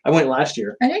Studios. I went last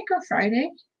year. I didn't go Friday.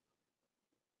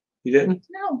 You didn't?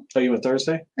 No, Oh, you went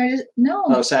Thursday? no.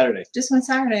 Oh, Saturday. Just went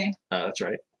Saturday. Oh, that's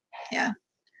right. Yeah.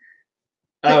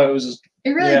 Oh, it was.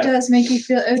 It really Yeah. does make you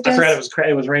feel. It does, I forgot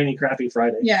it was rainy, crappy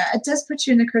Friday. Yeah, it does put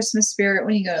you in the Christmas spirit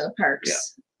when you go to the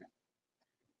parks.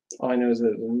 All I know is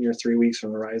that you're 3 weeks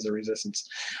from the Rise of Resistance.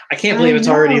 I can't believe it's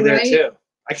already there right? too.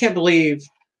 I can't believe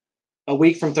a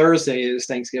week from Thursday is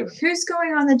Thanksgiving. Who's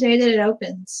going on the day that it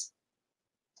opens?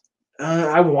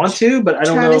 I want to, but I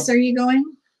don't Travis, know. are you going?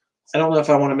 I don't know if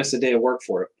I want to miss a day of work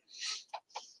for it.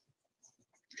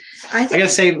 I I gotta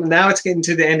say, now it's getting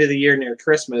to the end of the year near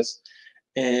Christmas,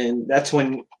 and that's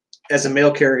when, as a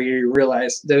mail carrier, you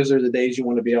realize those are the days you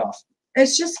want to be off.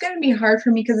 it's just going to be hard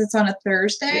for me because it's on a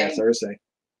Thursday. Yeah, Thursday.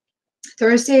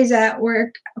 Thursdays at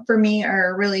work for me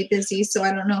are really busy, so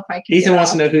I don't know if I can. Ethan get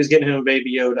wants to off. know who's getting him a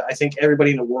Baby Yoda. I think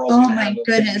everybody in the world. Oh my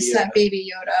goodness, that Baby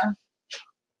Yoda.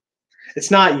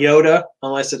 It's not Yoda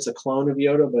unless it's a clone of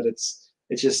Yoda, but it's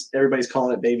just everybody's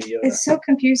calling it Baby Yoda. It's so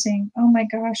confusing. Oh my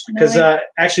gosh. Because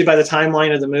actually, by the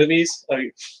timeline of the movies,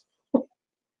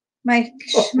 my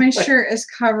shirt is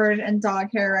covered in dog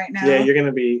hair right now. yeah, you're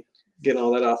gonna be getting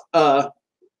all that off.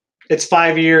 It's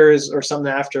 5 years or something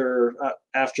after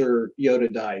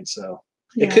Yoda died, so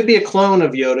Yeah. it could be a clone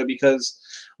of Yoda because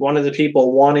one of the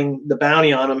people wanting the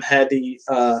bounty on him had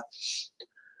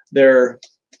their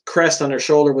crest on their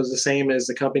shoulder was the same as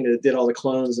the company that did all the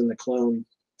clones in the Clone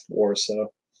Wars.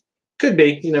 So could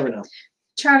be. You never know.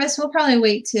 Travis, we'll probably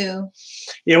wait too.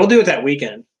 Yeah, we'll do it that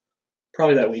weekend.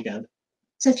 Probably that weekend.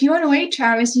 So if you want to wait,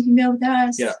 Travis, you can go with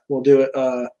us. Yeah, we'll do it.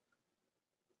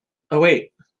 Oh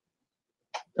wait.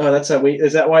 Oh, that's that week.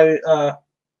 Is that why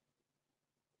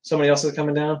somebody else is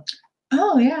coming down?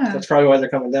 Oh yeah. That's probably why they're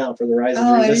coming down for the Rise of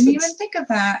Oh, I Resistance. didn't even think of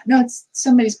that. No, it's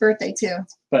somebody's birthday too.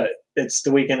 But it's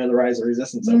the weekend of the Rise of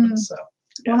Resistance Mm. opens, so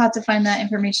We'll have to find that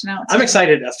information out. I'm too.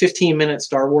 excited. A 15-minute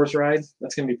Star Wars ride.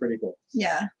 That's gonna be pretty cool.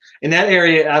 Yeah. In that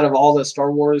area, out of all the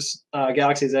Star Wars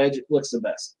Galaxy's Edge, it looks the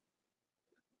best.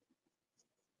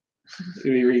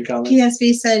 Do we read comments?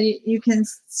 PSV said you can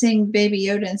sing Baby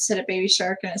Yoda instead of Baby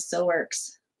Shark and it still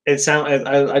works.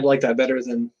 I'd like that better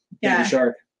than Yeah. Baby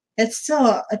Shark. It's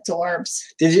still adorbs.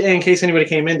 Did you? In case anybody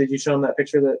came in, did you show them that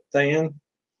picture that Diane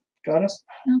got us?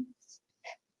 No.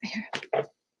 Here.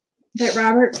 that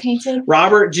Robert painted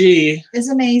Robert G. is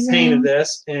amazing. painted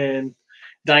this, and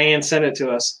Diane sent it to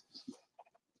us.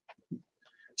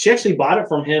 She actually bought it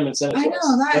from him and sent it to I us.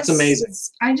 know That's amazing.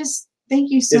 I just thank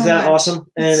you so much. Is that awesome?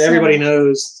 And It's everybody so-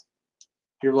 knows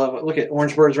your love. Look at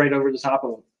Orange Bird's right over the top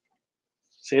of him.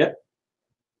 See it?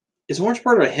 Is Orange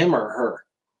Bird a him or a her?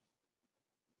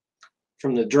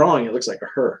 From the drawing, it looks like a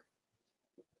her.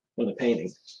 From the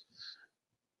painting.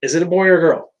 Is it a boy or a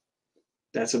girl?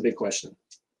 That's a big question.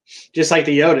 Just like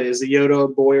the Yoda. Is the Yoda a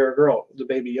boy or a girl? The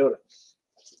baby Yoda.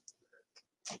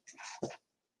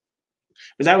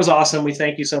 But that was awesome. We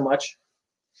thank you so much.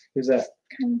 Who's that?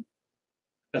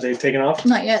 Are they taking off?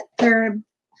 Not yet.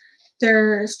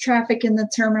 There's traffic in the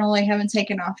terminal. They haven't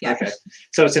taken off yet. Okay.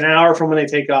 So it's an hour from when they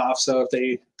take off. So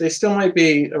if they still might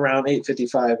be around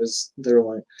 8:55 is their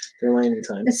landing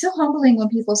time. It's so humbling when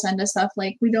people send us stuff.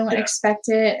 Like we don't Yeah. expect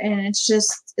it, and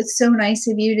it's so nice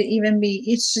of you to even be.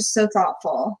 It's just so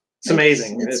thoughtful. It's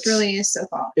amazing. It's really is so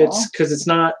thoughtful. It's because it's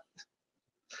not.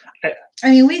 I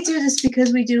mean, we do this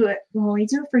because we do it. Well, we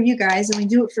do it for you guys, and we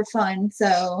do it for fun.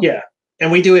 So Yeah,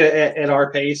 and we do it at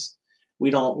our pace.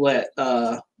 We don't let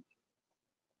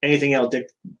anything else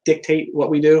dictate what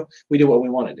we do. We do what we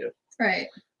want to do. right.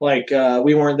 Like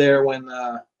we weren't there when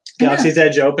Galaxy's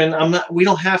Edge opened. We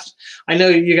don't have. I know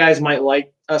you guys might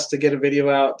like us to get a video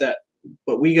out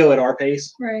but we go at our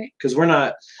pace Right. because we're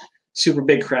not super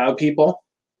big crowd people.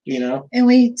 You know. And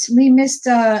we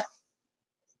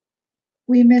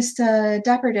missed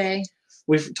Dapper Day.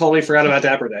 We totally forgot about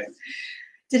Dapper Day.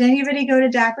 Did anybody go to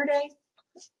Dapper Day?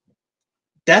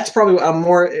 That's probably I'm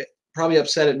more probably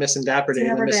upset at missing Dapper Day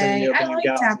Dapper than missing Day. the I opening of like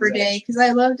Galaxy's Dapper Edge. Day because I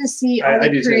love to see all I the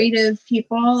do too. creative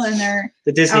people and their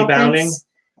The Disney outfits. bounding.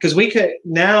 Because we could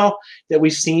now that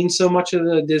we've seen so much of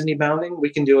the Disney bounding, we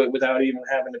can do it without even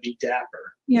having to be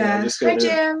dapper. You know, Yeah. just go Hi,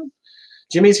 there. Jim.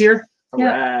 Jimmy's here. All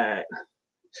Yep. right.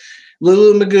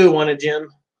 Lulu Magoo wanted Jim.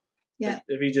 Yeah.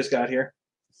 If he just got here,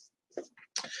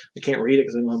 I can't read it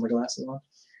because I don't have my glasses on.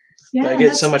 Yeah. I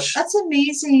get so much. That's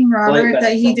amazing, Robert, back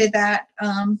that he from- did that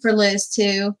for Liz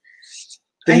too.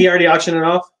 Did he already auction it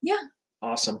off? Yeah.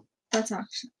 Awesome. That's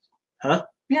auction.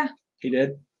 He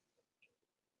did.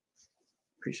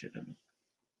 Appreciate it.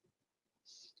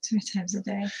 2 times a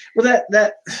day. Well,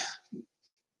 that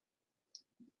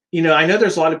I know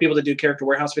there's a lot of people that do Character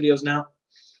Warehouse videos now,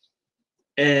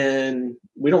 and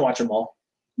we don't watch them all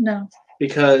No.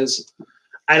 because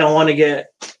I don't want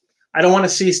to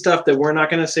see stuff that we're not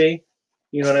going to see.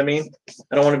 You know what I mean?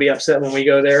 I don't want to be upset when we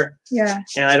go there, Yeah.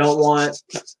 and I don't want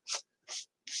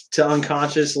to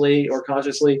unconsciously or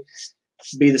consciously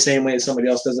be the same way as somebody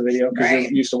else does a video because Right.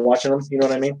 you're used to watching them. You know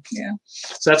what I mean? Yeah.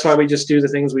 So that's why we just do the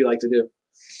things we like to do.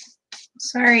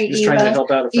 Sorry, Just trying to Eva.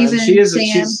 help out a friend. Even She is.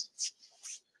 Sam.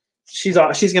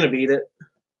 She's gonna beat it.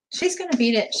 She's gonna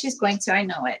beat it. She's going to. I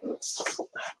know it.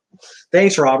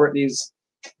 Thanks, Robert. These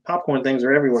popcorn things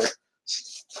are everywhere.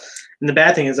 And the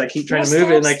bad thing is I keep trying to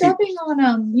move it and I Stop stepping on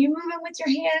them. You move them with your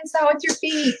hands, not with your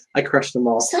feet. I crushed them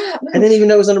all. Stop. I didn't even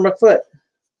know it was under my foot.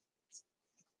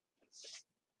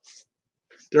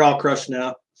 They're all crushed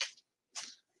now.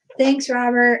 Thanks,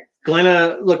 Robert.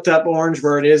 Glenna looked up Orange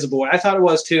Bird is a boy. I thought it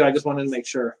was too. I just wanted to make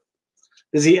sure.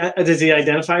 Does he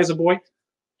identify as a boy?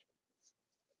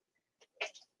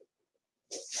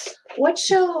 What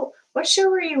show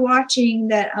were you watching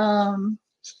that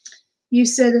you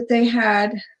said that they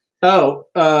had? Oh,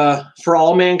 For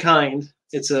All Mankind.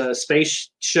 It's a space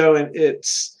show, and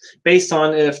it's based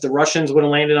on if the Russians would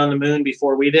have landed on the moon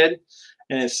before we did,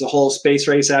 and it's the whole space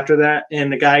race after that.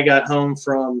 And the guy got home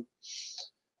from,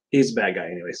 he's a bad guy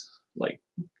anyways, like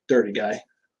dirty guy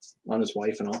on his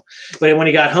wife and all. But when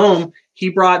he got home, he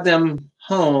brought them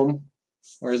home.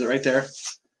 Where is it? Right there.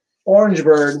 Orange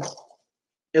Bird.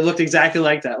 It looked exactly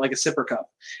like that, like a sipper cup.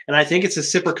 And I think it's the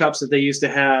sipper cups that they used to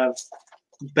have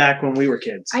back when we were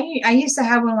kids. I used to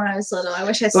have one when I was little. I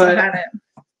wish I still But- had it.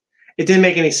 It didn't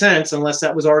make any sense unless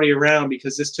that was already around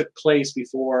because this took place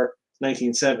before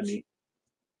 1970.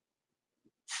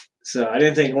 So I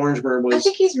didn't think Orangeburg I was.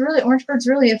 think Orangebird's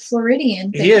really a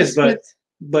Floridian thing. He is, but It's-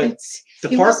 but it's- the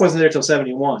he park was- wasn't there till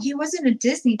 71. he wasn't a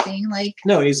Disney thing, like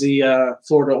No, he's the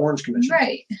Florida Orange Commission.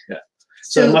 right. Yeah.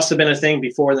 So it must have been a thing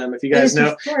before them. If you it guys was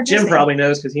know, before Jim Disney. probably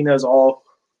knows because he knows all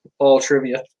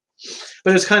trivia.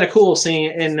 But it's kind of cool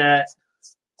seeing in that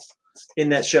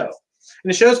show.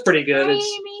 And the show's pretty good. Hi, It's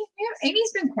Amy. Yeah,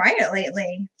 Amy's been quiet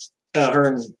lately. her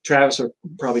and Travis are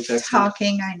probably texting.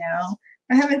 Talking, I know.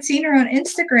 I haven't seen her on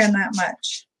Instagram that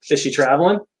much. Is she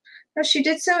traveling? No, she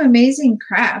did some amazing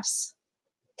crafts.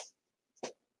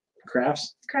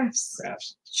 Crafts.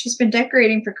 She's been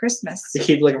decorating for Christmas. You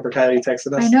keep looking for Kylie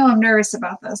texting us. I know I'm nervous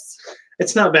about this.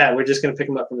 It's not bad. We're just going to pick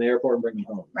them up from the airport and bring them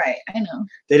home. Right, I know.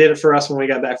 They did it for us when we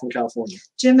got back from California.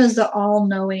 Jim is the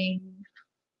all-knowing.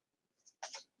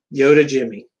 Yoda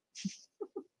Jimmy.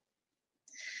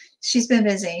 She's been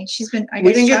busy. She's been.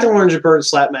 We didn't get the Orange Bird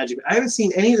Slap Magic. I haven't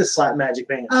seen any of the Slap Magic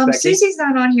bands. Becky. Susie's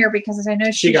not on here because I know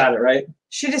she got it right.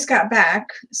 She just got back,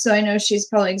 so I know she's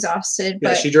probably exhausted. Yeah,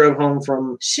 but she drove home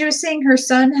from. She was saying her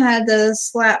son had the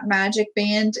Slap Magic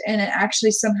band, and it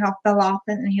actually somehow fell off,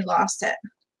 and he lost it.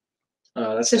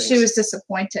 Oh, so she was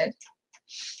disappointed.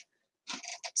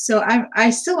 So I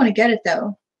still want to get it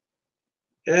though.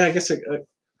 Yeah, I guess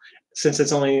since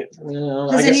it's only,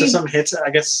 I guess if something hits it, I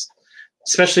guess,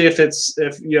 especially if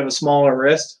you have a smaller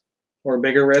wrist or a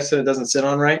bigger wrist and it doesn't sit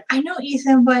on right. I know,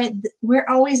 Ethan, but we're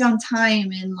always on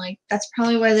time, and like that's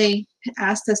probably why they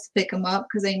asked us to pick them up,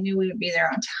 because they knew we would be there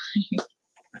on time.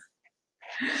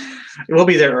 We'll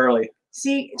be there early.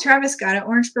 See, Travis got it.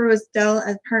 Orangeburg was dealt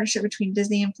as a partnership between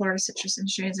Disney and Florida Citrus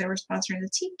Industries. They were sponsoring the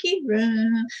Tiki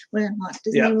Room when Walt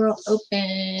Disney World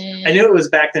opened. I knew it was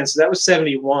back then, so that was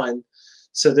 71.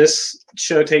 So this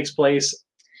show takes place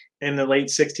in the late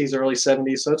 60s, early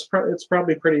 70s. So it's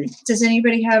probably pretty. Does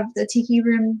anybody have the Tiki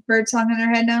Room bird song in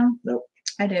their head now? Nope.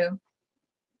 I do.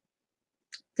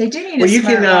 They do need. Well, you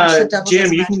can,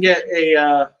 Jim. You can get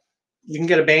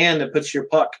a band that puts your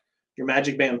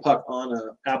Magic Band puck on an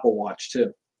Apple Watch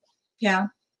too. Yeah.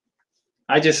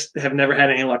 I just have never had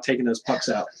any luck taking those pucks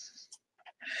out.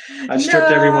 I've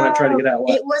stripped everyone I tried to get out.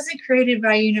 It wasn't created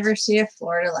by University of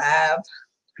Florida Lab.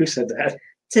 Who said that?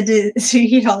 To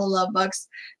eat all the love bugs.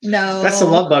 No. That's the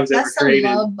love bugs that were created.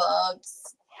 That's the love bugs.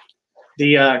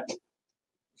 The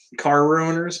Car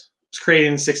Ruiners was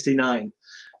created in '69.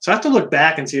 So I have to look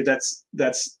back and see if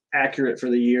that's accurate for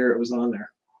the year it was on there.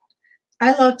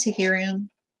 I love Tiki Room.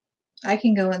 I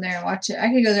can go in there and watch it. I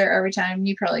could go there every time.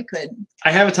 You probably could.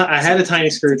 I had a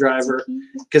tiny screwdriver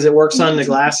because it works on the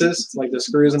glasses, like the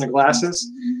screws in the glasses,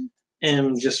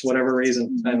 and just whatever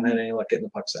reason, I haven't had any luck getting the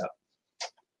pucks out.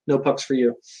 No pucks for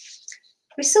you.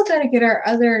 We still got to get our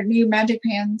other new Magic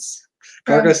Bands.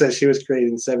 Gargo says she was created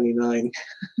in '79.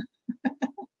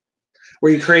 Were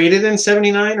you created in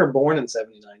 '79 or born in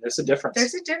 '79? There's a difference.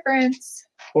 There's a difference.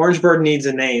 Orange Bird needs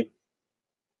a name.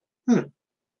 What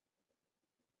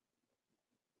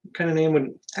kind of name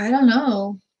would? I don't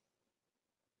know.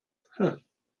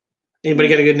 Anybody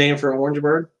got a good name for Orange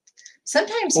Bird?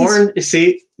 Sometimes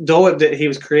see, Dole, he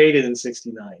was created in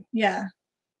 '69. Yeah.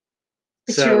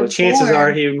 But so chances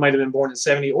are he might have been born in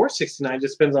 '70 or #69.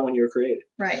 Just depends on when you were created.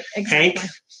 Right. Exactly.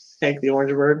 Hank the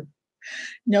Orange Bird.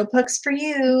 No pucks for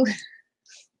you.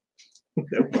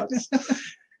 No pucks.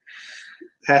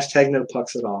 # no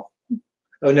pucks at all.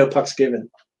 Oh, no pucks given.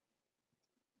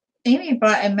 Amy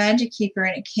bought a Magic Keeper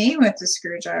and it came with a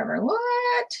screwdriver.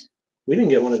 What? We didn't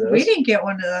get one of those. We didn't get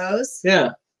one of those.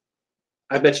 Yeah.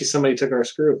 I bet you somebody took our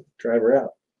screwdriver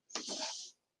out.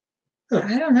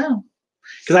 I don't know.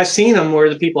 Because I've seen them where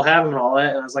the people have them and all that,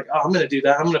 and I was like, oh, I'm going to do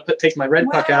that. I'm going to take my red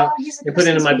puck out and put it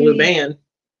into my blue band.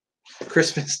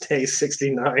 Christmas Day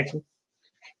 '69.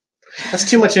 That's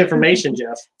too much information,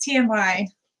 Jeff. TMI.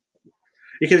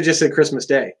 You could have just said Christmas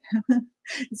Day.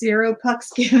 0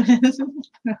 pucks given.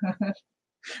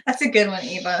 That's a good one,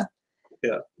 Eva.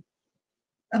 Yeah.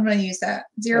 I'm going to use that.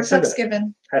 0 pucks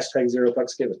given. # 0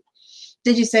 pucks given.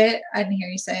 Did you say it? I didn't hear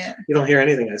you say it. You don't hear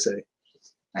anything I say.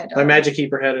 I don't. My Magic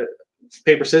Keeper had it.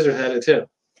 Paper Scissors had it too.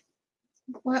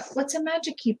 What's a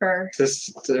Magic Keeper?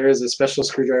 There is a special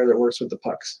screwdriver that works with the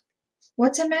pucks.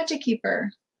 What's a Magic Keeper?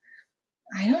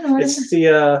 I don't know. It's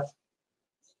the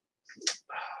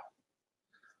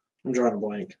I'm drawing a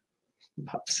blank.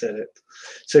 Pop said it.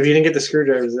 So if you didn't get the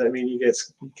screwdriver, does that mean you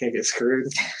can't get screwed?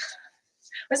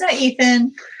 Was that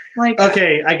Ethan? Like,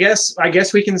 okay, I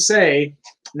guess we can say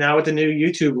now with the new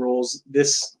YouTube rules,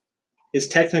 this is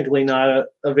technically not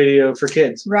a video for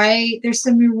kids. Right. There's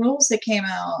some new rules that came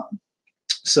out.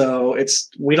 So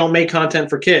we don't make content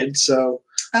for kids. So.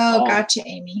 Oh, gotcha,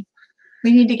 Amy.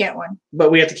 We need to get one.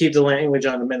 But we have to keep the language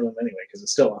on the minimum anyway, because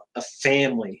it's still a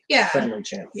family friendly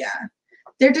channel. Yeah.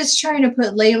 They're just trying to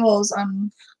put labels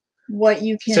on what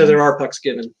you can. So there are pucks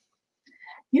given.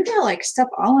 You got like stuff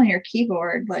all on your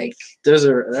keyboard, like.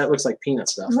 That looks like peanut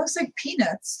stuff. It looks like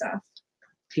peanut stuff.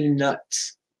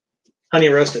 Peanuts. Honey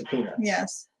roasted peanuts.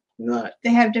 Yes. Nut.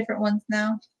 They have different ones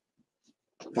now.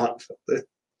 I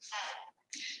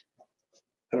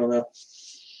don't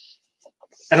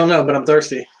know, but I'm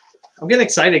thirsty. I'm getting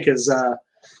excited because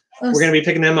we're going to be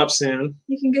picking them up soon.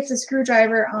 You can get the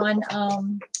screwdriver on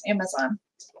Amazon.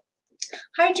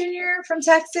 Hi, Junior from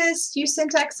Texas, Houston,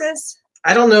 Texas.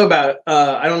 I don't know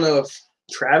if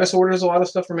Travis orders a lot of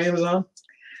stuff from Amazon.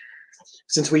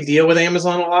 since we deal with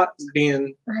Amazon a lot,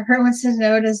 being Robert wants to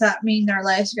know, does that mean our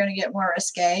lives are going to get more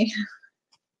risque?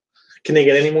 can they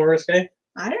get any more risque?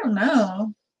 I don't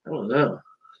know. I don't know.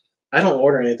 I don't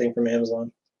order anything from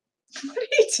Amazon. What are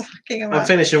you talking about?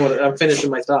 I'm finishing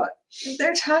my thought.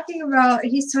 They're talking about.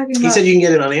 He's talking about. He said you can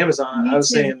get it on Amazon. Me I was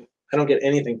too. saying I don't get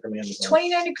anything from Amazon.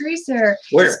 29 degrees there.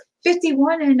 Where? It's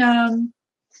 51 in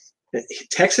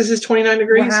Texas is 29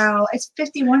 degrees. Wow, it's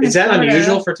 51. Is in that Florida.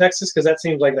 unusual for Texas? Because that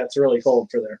seems like that's really cold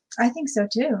for there. I think so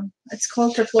too. It's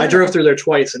cold for I Florida. drove through there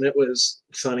twice, and it was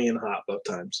sunny and hot both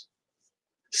times.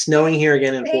 Snowing here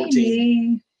again in 14.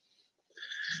 Baby.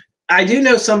 I do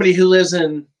know somebody who lives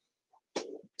in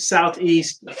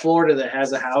southeast Florida that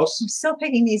has a house, I'm still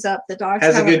picking these up. The dogs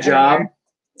has a have good them job, everywhere.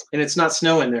 and it's not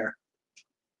snowing there.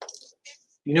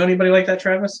 You know anybody like that,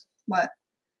 Travis? What?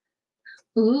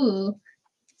 Ooh.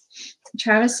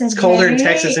 Travis says, It's colder in "Hey,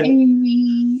 Texas and-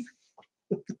 Amy."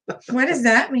 What does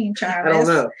that mean, I Travis? don't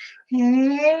know.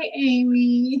 Hey,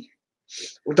 Amy.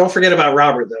 Well, don't forget about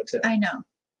Robert though too. I know.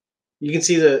 You can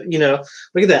see look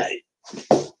at that.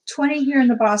 20 here in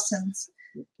the Bostons.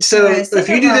 So Okay, if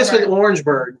you do this with Robert.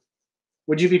 Orangeburg,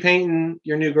 would you be painting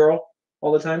your new girl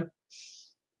all the time?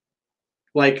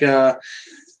 Like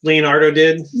Leonardo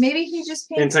did Maybe he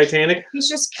just in paints. Titanic? He's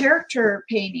just character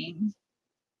painting.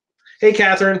 Hey,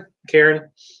 Karen.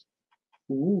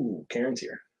 Ooh, Karen's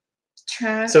here.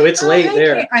 So it's late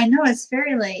there. I know it's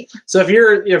very late. So if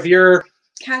you're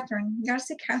Catherine, you gotta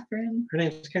say Catherine. her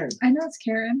name's Karen. I know it's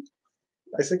Karen.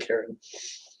 I said Karen.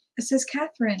 It says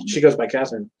Catherine. She goes by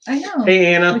Catherine. I know.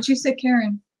 Hey, Anna. But you said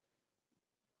Karen.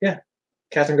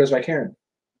 Catherine goes by Karen.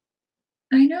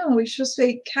 I know. We should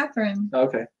say Catherine.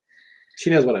 Okay. She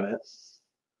knows what I meant.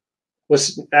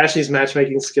 Was Ashley's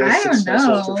matchmaking skills I don't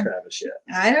successful know. for Travis yet?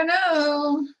 I don't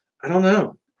know. I don't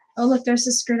know. Oh, look, there's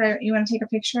a skirt. You want to take a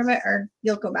picture of it, or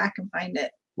you'll go back and find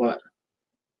it? What?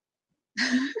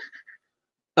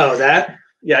 Oh, that?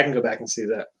 Yeah, I can go back and see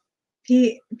that.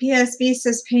 PSB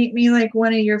says, paint me like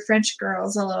one of your French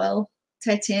girls, lol.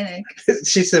 Titanic.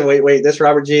 She said, wait, this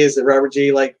Robert G, is it Robert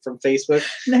G like from Facebook?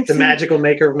 Next The thing- magical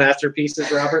maker of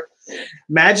masterpieces, Robert?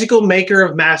 Magical maker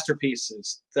of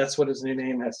masterpieces. That's what his new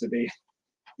name has to be.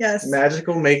 Yes.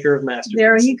 Magical maker of masterpieces.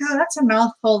 There you go. That's a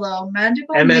mouthful, though.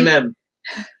 MMM.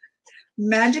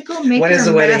 Magical maker When is the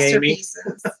of wedding, Amy?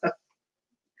 masterpieces.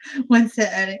 When's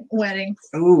the wedding?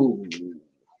 Ooh.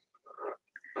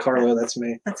 Carlo, that's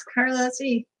me. That's Carla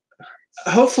C.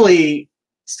 Hopefully,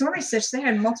 Stormy Stitch. They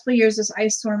had multiple years as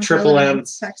ice storms Triple living in M.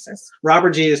 Texas.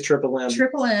 Robert G is triple M.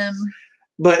 Triple M.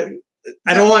 But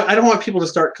I don't want people to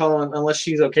start calling unless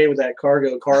she's okay with that Carlo.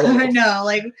 I know.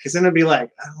 Like, Because then it'd be like,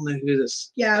 I don't know who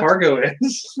this yeah. Cargo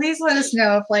is. Please let us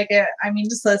know if, like,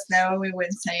 just let us know. We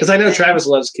wouldn't say. Because I know anything. Travis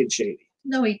loves Kid Shady.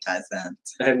 No, he doesn't.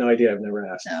 I have no idea. I've never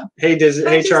asked. No. Hey, Hi,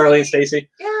 hey, Charlie and Disney. Stacy.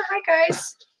 Yeah. Hi,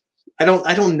 guys. I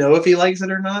don't know if he likes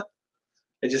it or not.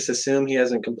 I just assume he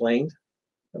hasn't complained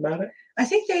about it. I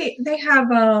think they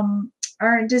have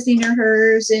our Disney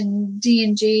Nerders and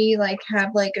D&G like have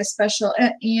like a special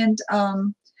and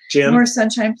Jim More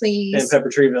Sunshine Please. and Pepper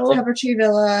Tree Villa. Pepper Tree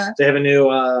Villa. They have a new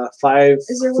Five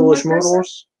Is there one Foolish more person?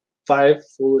 Mortals. Five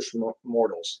Foolish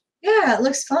Mortals. Yeah, it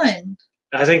looks fun.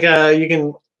 I think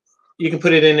you can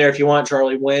put it in there if you want,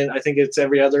 Charlie. When I think it's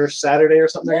every other Saturday or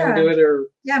something they're gonna do it, or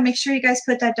Yeah, make sure you guys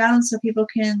put that down so people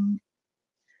can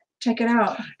check it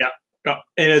out. and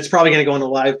it's probably gonna go on the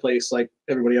live place like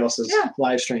everybody else's Yeah.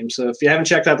 live stream. So if you haven't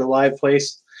checked out the live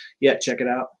place yet, check it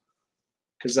out.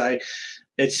 Because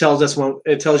it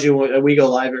tells you when we go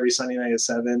live every Sunday night at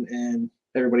 7, and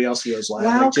everybody else goes live.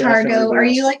 Wow, like Jeff and Cargo. everybody Are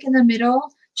else. you like in the middle?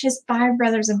 She has 5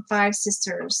 brothers and 5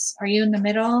 sisters. Are you in the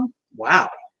middle? Wow.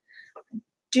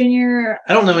 Junior.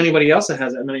 I don't know anybody else that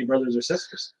has that many brothers or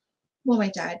sisters. Well, my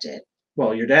dad did.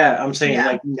 Well, your dad. I'm saying Yeah.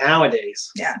 like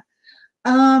nowadays. Yeah.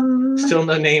 Still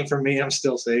no name for me. I'm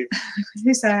still safe.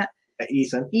 Who's that?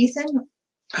 Ethan. Ethan?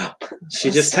 She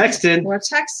just texted. We're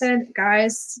texted,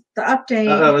 guys. The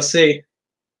update. Let's see.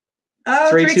 Oh,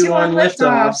 3, 2, 1 liftoffs.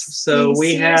 liftoffs. So we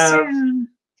See you have. soon.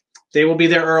 They will be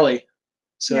there early.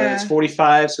 So it's Yeah.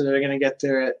 45. So they're going to get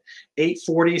there at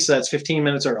 8:40. So that's 15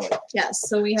 minutes early. Yes.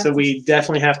 So we have. So we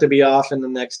definitely have to be off in the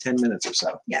next 10 minutes or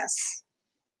so. Yes.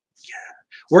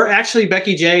 We're actually,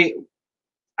 Becky J,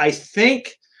 I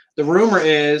think the rumor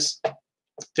is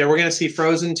that we're going to see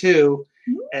Frozen 2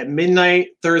 at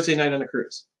midnight Thursday night on the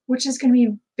cruise. Which is going to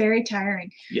be very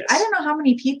tiring. Yes. I don't know how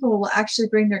many people will actually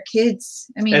bring their kids.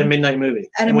 I mean, At a midnight movie.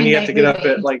 At a and when you have to midnight get up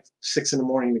movie. at like 6 in the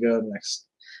morning to go to the next.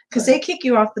 because they kick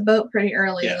you off the boat pretty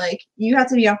early. Yeah. Like you have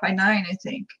to be off by 9, I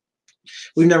think.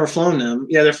 We've never flown them.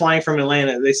 Yeah, they're flying from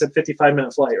Atlanta. They said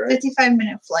 55-minute flight, right?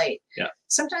 55-minute flight. Yeah.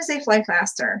 Sometimes they fly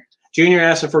faster. Junior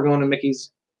asked if we're going to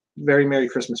Mickey's Very Merry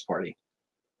Christmas Party.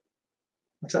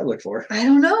 What's that look for? I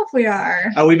don't know if we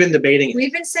are. Oh, we've been debating it.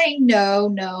 We've been saying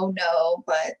no,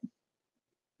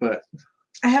 but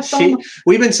I have FOMO.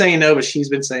 We've been saying no, but she's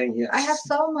been saying yes. I have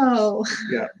FOMO.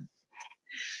 Yeah.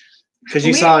 Because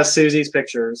you saw Susie's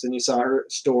pictures and you saw her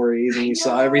stories and you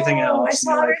saw everything else. I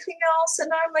saw everything else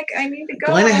and I'm like, I need to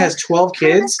go. Glenna has 12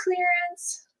 kids.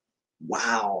 Clearance.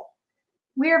 Wow.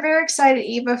 We are very excited,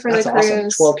 Eva, for the cruise. Awesome.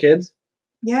 12 kids?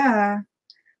 Yeah.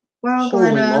 Wow, Holy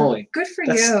Glenna. moly. Good for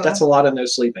you. That's a lot of no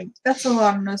sleeping. That's a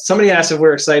lot of no sleeping. Somebody asked if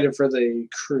we're excited for the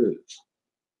cruise.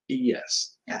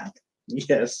 Yes. Yeah.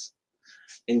 Yes.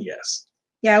 And yes.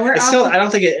 Yeah, we're I don't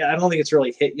think it's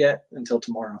really hit yet until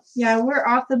tomorrow. Yeah, we're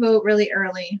off the boat really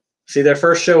early. See, their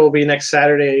first show will be next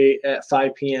Saturday at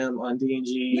 5 p.m. on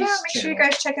D&G. Yeah, make sure you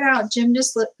guys check it out. Jim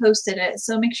just posted it,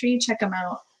 so make sure you check them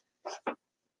out.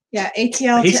 Yeah,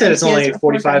 ATL. He said it's only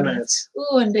 45 minutes.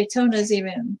 Ooh, and Daytona's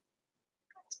even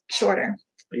shorter.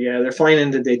 But yeah, they're flying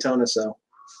into Daytona, so.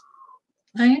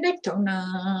 I'm in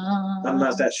Daytona. I'm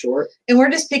not that short. And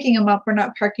we're just picking them up. We're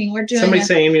not parking. We're doing. Somebody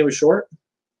say Amy was short?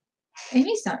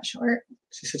 Amy's not short.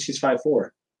 She said she's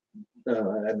 5'4".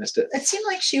 Oh, I missed it. It seemed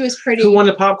like she was pretty. Who won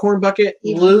the popcorn bucket?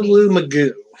 Lulu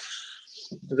Magoo.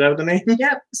 Is that the name?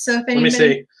 Yep. So if anybody, let me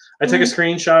see. I took a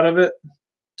screenshot of it.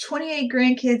 28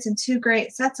 grandkids and 2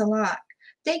 greats. That's a lot.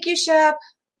 Thank you, Shep.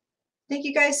 Thank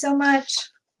you guys so much.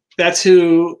 That's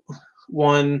who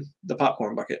won the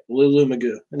popcorn bucket, Lulu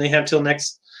Magoo. And they have till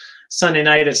next Sunday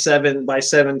night at 7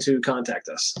 to contact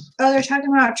us. Oh, they're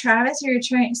talking about Travis? Or you're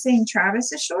saying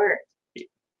Travis is short?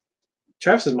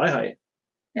 Travis is my height.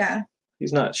 Yeah.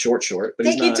 He's not short, but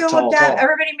Thank he's you, not tall.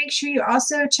 Everybody make sure you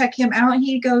also check him out.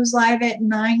 He goes live at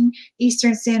 9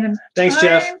 Eastern Standard Time. Thanks,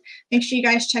 Jeff. Make sure you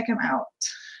guys check him out.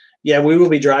 Yeah, we will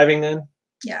be driving then.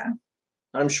 Yeah.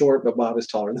 I'm short, but Bob is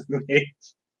taller than me.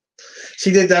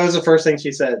 That was the first thing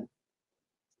she said.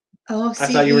 Oh, I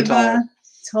thought you were taller.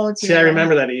 Told you. See, I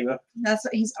remember that, Eva. That's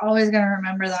what he's always going to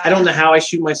remember that. I don't know how I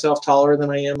shoot myself taller than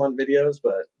I am on videos,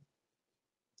 but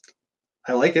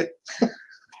I like it.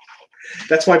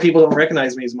 That's why people don't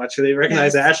recognize me as much. They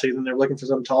recognize Ashley, and they're looking for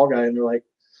some tall guy, and they're like,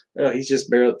 "Oh,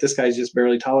 this guy's just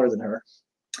barely taller than her."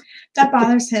 That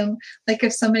bothers him. Like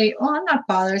if somebody, not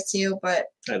bothers you, but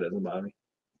that doesn't bother me.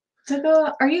 To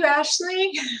go, are you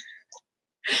Ashley?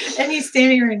 And he's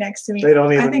standing right next to me. They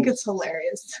don't even. I think it's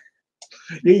hilarious.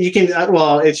 You can.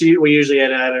 Well, we usually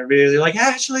edit out our videos. They're like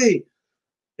Ashley,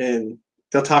 and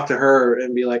they'll talk to her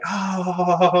and be like,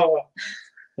 "Oh."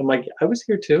 I'm like, I was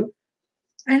here too.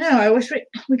 I know. I wish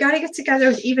we got to get together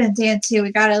with Eva and Dan too.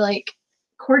 We got to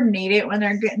coordinate it when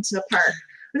they're getting to the park.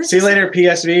 See you later,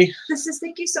 PSV.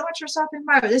 Thank you so much for stopping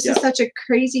by. But this is such a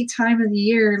crazy time of the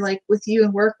year, with you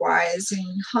and work wise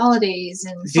and holidays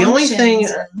and the only thing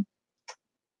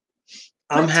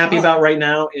I'm happy about right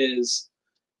now is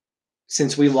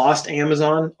since we lost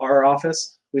Amazon, our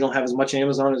office, we don't have as much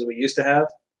Amazon as we used to have.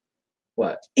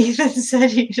 What? Ethan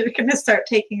said you're going to start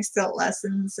taking stilt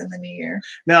lessons in the new year.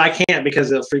 No, I can't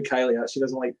because it'll freak Kylie out. She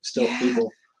doesn't like stilt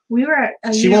people. We were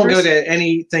at she won't go to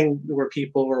anything where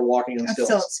people were walking on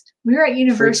stilts. We were at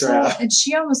Universal and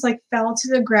she almost fell to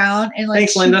the ground and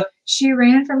thanks, Linda. She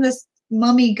ran from this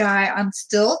mummy guy on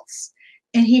stilts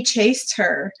and he chased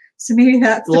her. So maybe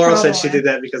that's Laurel said she did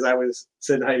that because I was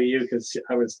saying hi to you because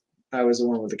I was the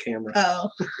one with the camera. Oh,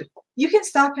 you can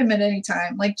stop him at any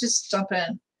time. Just jump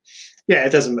in. Yeah,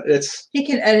 it doesn't. He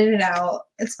can edit it out.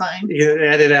 It's fine. You can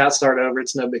edit it out, start over.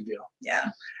 It's no big deal. Yeah.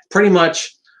 Pretty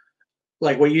much,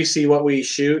 what you see, what we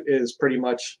shoot is pretty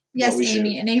much. Yes,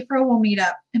 Amy. In April we'll meet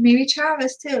up, and maybe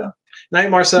Travis too. Night,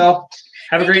 Marcel.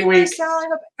 Have a great week.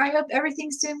 Marcel, I hope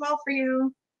everything's doing well for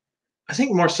you. I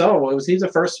think Marcel was he the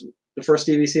first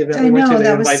DVC event we went to.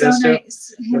 That was so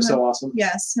nice. It was so awesome.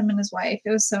 Yes, him and his wife.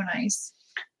 It was so nice.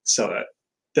 So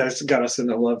that's got us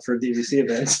into love for DVC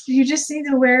events. You just need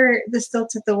to wear the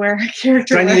stilts at the wear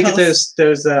character. Do I need to get those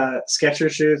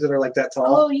Skechers shoes that are that tall?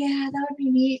 Oh yeah, that would be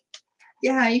neat.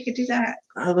 Yeah, you could do that.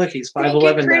 Oh look, he's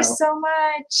 5'11" now. Chris, so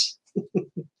much.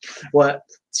 What?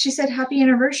 She said, "Happy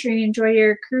anniversary! Enjoy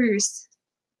your cruise."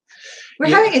 We're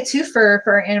having a twofer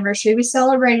for our anniversary. We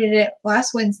celebrated it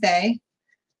last Wednesday,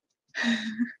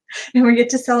 and we get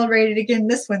to celebrate it again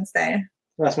this Wednesday.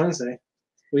 Last Wednesday,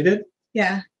 we did.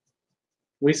 Yeah.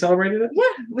 We celebrated it?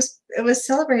 Yeah, it was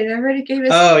celebrated. I already gave us.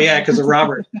 Oh, yeah, because of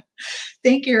Robert.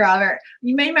 Thank you, Robert.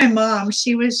 You made my mom.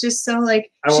 She was just so I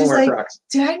won't wear Crocs.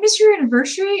 Did I miss your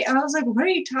anniversary? I was like, what are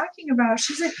you talking about?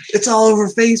 She's like, it's all over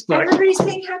Facebook. Everybody's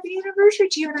saying happy anniversary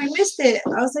to you, and I missed it.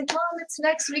 I was like, Mom, it's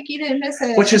next week. You didn't miss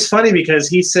it. Which is funny because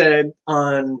he said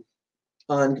on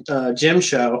Jim's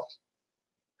show,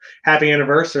 happy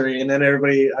anniversary. And then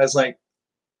everybody, I was like,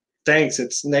 thanks.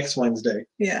 It's next Wednesday.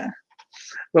 Yeah.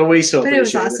 But we still But it was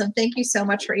appreciate awesome. Thank you so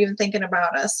much for even thinking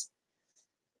about us.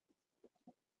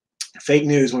 Fake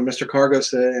news when Mr. Cargo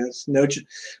says no,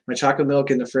 my chocolate milk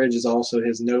in the fridge is also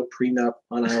his no prenup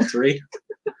on aisle 3.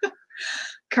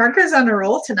 Cargo's on a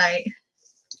roll tonight.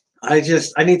 I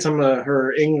need some of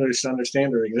her English to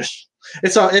understand her English.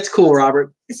 It's cool,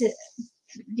 Robert. Is it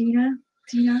Dina?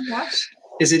 Dina, watch.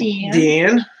 Is it Deanne?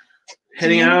 Deanne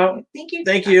heading Deanne, out? Thank you.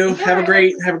 Thank you. Yeah, Have a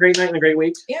great night and a great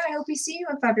week. Yeah, I hope we see you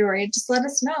in February. Just let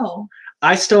us know.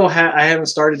 I still I haven't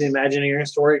started the Imagineering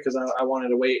story because I wanted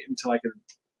to wait until I could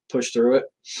push through it.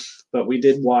 But we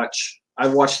did watch. I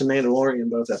watched The Mandalorian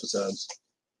both episodes,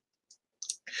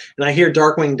 and I hear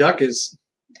Darkwing Duck is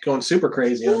going super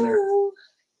crazy on there.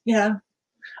 Yeah.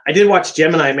 I did watch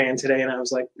Gemini Man today, and I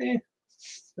was like, it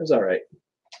was all right.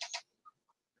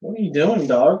 What are you doing,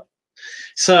 dog?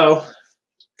 So.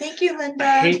 Thank you, Linda.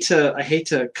 I hate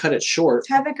to cut it short.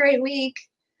 Have a great week.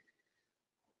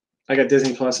 I got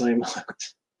Disney Plus and I'm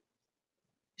hooked.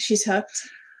 She's hooked.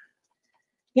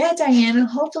 Yeah, Diane.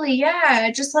 Hopefully,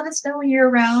 just let us know when you're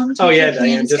around. Oh, yeah,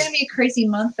 Diane. It's going to be a crazy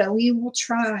month, but we will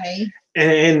try.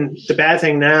 And the bad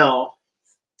thing now,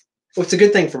 well, it's a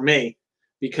good thing for me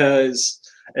because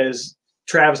as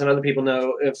Travis and other people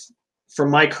know, if for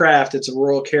my craft, it's a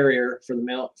rural carrier for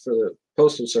the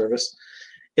postal service.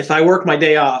 If I work my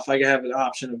day off, I have an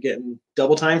option of getting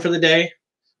double time for the day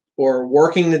or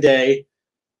working the day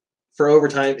for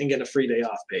overtime and getting a free day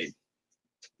off paid.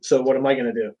 So what am I going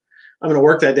to do? I'm going to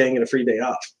work that day and get a free day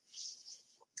off.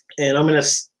 And I'm going to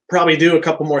probably do a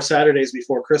couple more Saturdays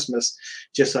before Christmas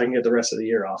just so I can get the rest of the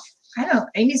year off. I know.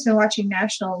 Amy's been watching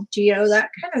National Geo. That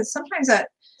kind of sometimes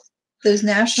those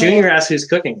national. Junior asks who's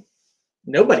cooking.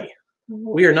 Nobody.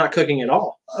 We are not cooking at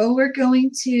all. Oh, we're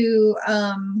going to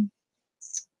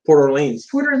Port Orleans.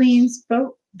 Port Orleans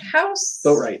Boat House.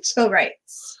 Boat rights. Boat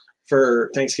rights.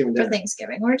 For Thanksgiving dinner. For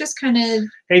Thanksgiving. We're just kind of.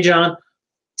 Hey, John.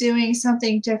 Doing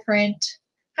something different.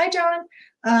 Hi,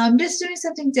 John. Just doing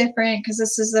something different because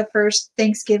this is the first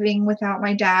Thanksgiving without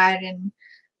my dad, and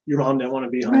your mom didn't want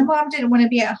to be home. My mom didn't want to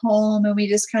be at home, and we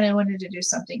just kind of wanted to do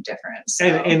something different. So.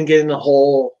 And getting the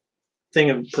whole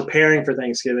thing of preparing for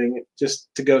Thanksgiving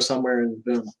just to go somewhere and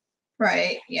boom.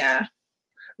 Right. Yeah.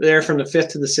 There from the 5th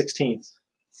to the 16th.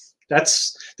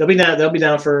 They'll be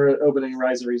down for opening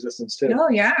Rise of Resistance too. Oh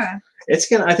yeah.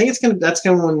 That's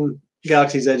when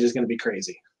Galaxy's Edge is gonna be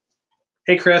crazy.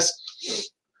 Hey Chris,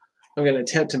 I'm gonna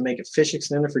attempt to make a fish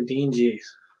extender for D&G.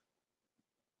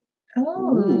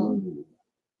 Oh.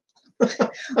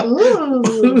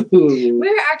 Ooh.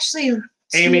 We're actually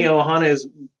Amy Ohana is.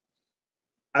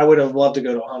 I would have loved to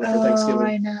go to Ohana for Thanksgiving.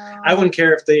 I know. I wouldn't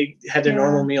care if they had their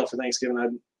normal meal for Thanksgiving.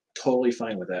 I'm totally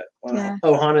fine with that. Yeah.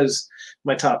 Ohana's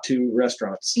my top 2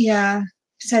 restaurants. Yeah.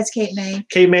 Besides Cape May.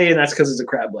 Cape May, and that's because it's a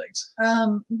crab legs.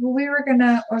 We were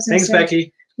gonna. Thanks,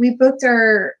 Becky. We booked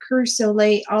our cruise so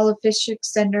late. All the fish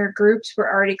extender groups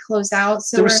were already closed out.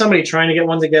 So there was somebody trying to get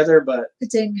one together, but it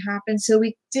didn't happen. So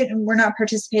we're not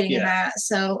participating in that.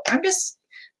 So I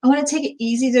want to take it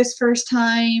easy this first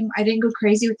time. I didn't go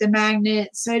crazy with the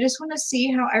magnets. So I just want to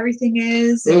see how everything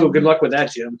is. Ooh, good luck with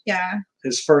that, Jim. Yeah.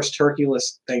 His first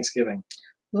turkeyless Thanksgiving.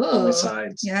 Ooh. On the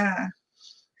sides. Yeah.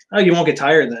 Oh, you won't get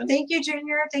tired then. Thank you,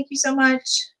 Junior. Thank you so much.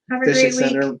 Have a Fish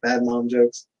great extender, week. bad mom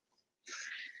jokes.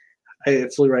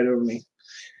 It flew right over me.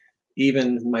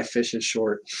 Even my fish is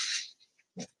short.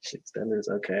 Extenders,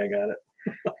 okay, I got it.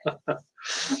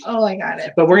 Oh, I got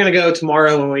it. But we're gonna go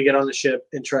tomorrow when we get on the ship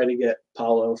and try to get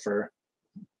Paulo for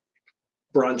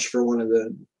brunch for one of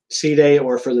the sea day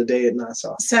or for the day at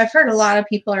Nassau. So I've heard a lot of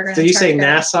people are going to. Did you say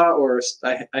Nassau or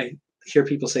I hear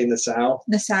people say Nassau?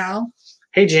 Nassau.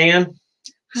 Hey Jan,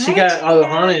 she got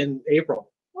Ohana in April.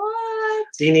 What?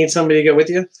 Do you need somebody to go with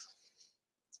you?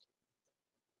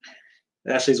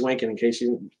 Ashley's winking in case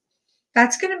you.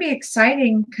 That's going to be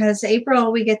exciting because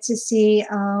April we get to see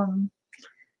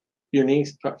your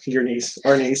niece,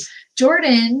 our niece.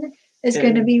 Jordan is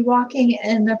going to be walking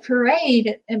in the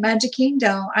parade at Magic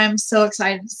Kingdom. I'm so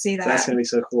excited to see that. That's going to be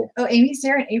so cool. Oh, Amy's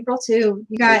there in April too.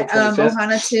 You got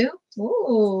Ohana too?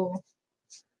 Ooh.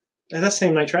 And that's the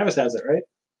same night Travis has it, right?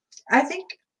 I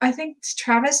think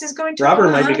Travis is going to.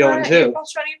 Robert might be going too. April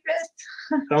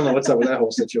 25th. I don't know what's up with that whole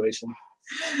situation.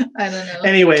 I don't know.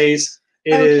 Anyways,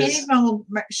 Katie's mom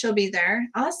she'll be there.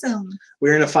 Awesome.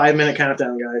 We're in a 5-minute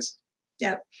countdown, guys.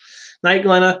 Yep. Night,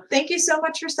 Glenna. Thank you so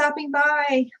much for stopping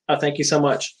by. Oh, thank you so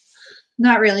much.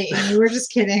 Not really, Amy. We're just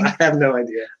kidding. I have no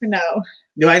idea. No.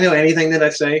 Do I know anything that I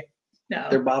say? No.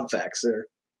 They're Bob facts.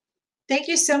 Thank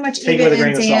you so much, Take Eva it with a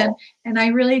grain and Dan. of salt. And I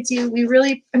really do.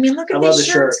 Look at these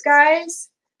shirts, guys.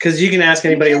 Because you can ask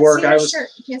You anybody at can't work. see I his was, shirt.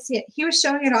 You can't see it. He was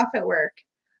showing it off at work.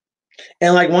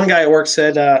 and like one guy at work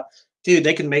said, dude,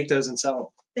 they can make those and sell them.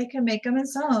 They can make them and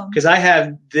sell them. Because I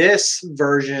have this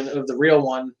version of the real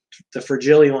one, the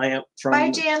Fragile lamp from Bye,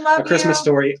 Jan. Love A Christmas you.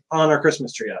 Story on our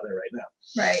Christmas tree out there right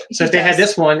now. Right. So he if they had does.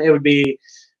 this one, it would be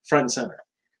front and center.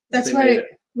 That's They why made it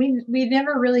we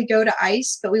never really go to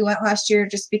ICE, but we went last year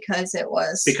just because it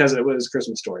was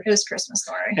Christmas Story. it was Christmas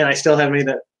Story. And I still haven't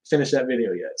finished that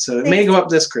video yet. So it may go up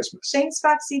this Christmas. Thanks,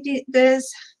 Foxy Biz.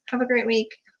 Have a great week.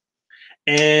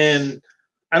 And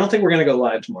I don't think we're going to go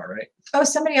live tomorrow, right? Oh,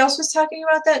 somebody else was talking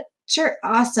about that shirt.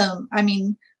 Awesome. I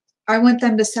mean, I want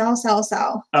them to sell.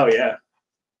 Oh, yeah.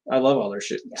 I love all their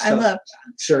shit. I love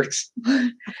shirts.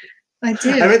 I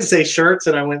do. I meant to say shirts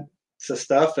and I went to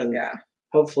stuff and Yeah.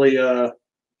 hopefully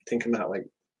think about like.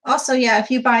 Also, yeah, if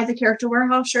you buy the Character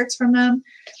Warehouse shirts from them,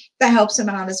 that helps them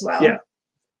out as well. Yeah.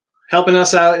 Helping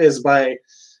us out is by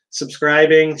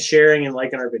subscribing, sharing, and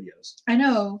liking our videos. I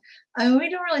know. I mean, we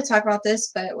don't really talk about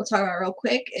this, but we'll talk about it real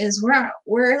quick. Is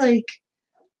we're like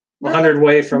 100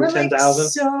 away from we're 10,000.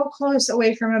 Like so close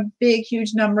away from a big,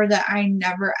 huge number that I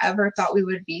never ever thought we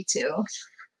would be to.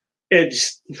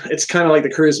 It's kind of like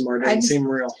the cruise more. It doesn't seem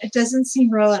real. It doesn't seem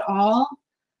real at all.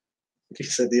 You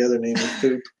said the other name was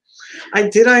poop. I?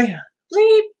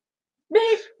 Bleep.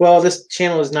 Bleep. Well, this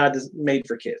channel is not made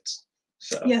for kids.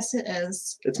 So Yes, it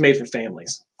is. it's made for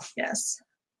families. Yes.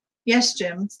 Yes,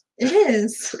 Jim. It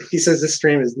is. He says this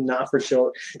stream is not for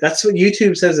children. That's what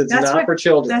YouTube says. It's not for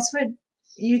children. That's what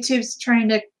YouTube's trying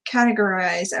to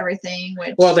categorize everything.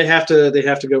 Which, Well, they have to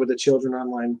go with the children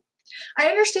online. I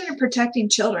understand in protecting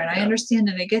children. I understand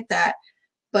and I get that,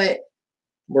 but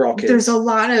We're all kids. there's a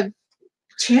lot of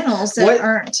channels that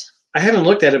aren't. I haven't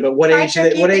looked at it, but what Hi, age?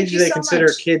 Chucky, What thank age do you they so consider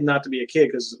much. a kid not to be a kid?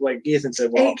 Because like Ethan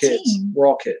said, we're all kids. 18. We're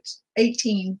all kids.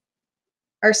 18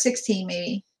 or 16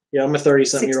 maybe. Yeah, I'm a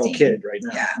 30-something-year-old 16. kid right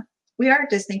now. Yeah, we are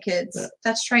Disney kids. Yeah.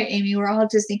 That's right, Amy. We're all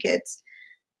Disney kids.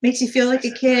 Makes you feel like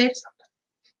a kid.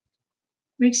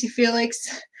 Makes you feel like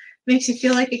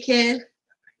a kid.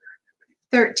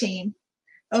 13.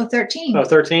 Oh, 13. Oh,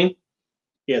 13?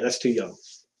 Yeah, that's too young.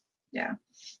 Yeah.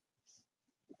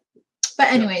 But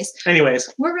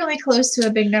anyways, we're really close to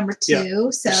a big number 2. Yeah.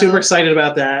 So I'm super excited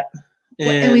about that.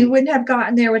 and we wouldn't have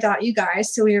gotten there without you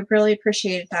guys. So we really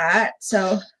appreciated that.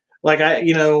 So like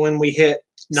when we hit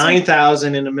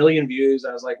 9,000 and 1 million views,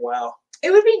 I was like, wow.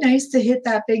 It would be nice to hit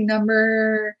that big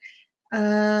number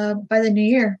by the new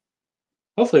year.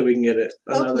 Hopefully we can get it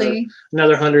Hopefully.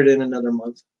 another 100 in another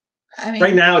month. I mean,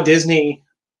 Right now, Disney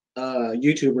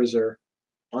YouTubers are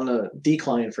on a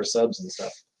decline for subs and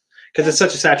stuff because it's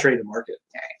such a saturated market.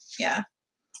 Yeah.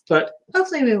 But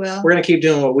hopefully we will. we're gonna keep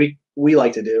doing what we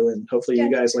like to do, and hopefully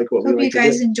you guys like what we Hope like you to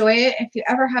guys do. enjoy it. If you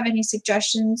ever have any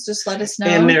suggestions, just let us know.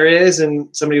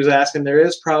 And somebody was asking, there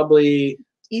is probably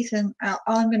Ethan, all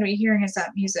I'm going to be hearing is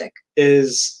that music.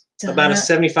 about a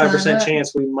 75% Dun-dun.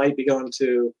 chance we might be going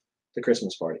to the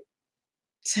Christmas party.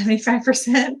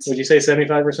 75%. Would you say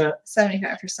 75%?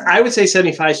 75%. I would say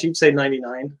 75. She'd say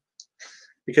 99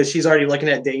 because she's already looking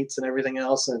at dates and everything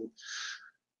else, and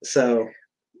so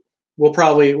we're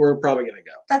probably gonna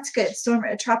go. That's good.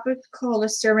 A tropical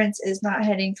disturbance is not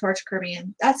heading towards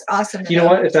Caribbean. That's awesome. You know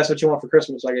what? If that's what you want for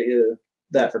Christmas, I get you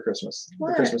that for Christmas.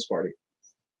 What? The Christmas party.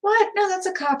 What? No, that's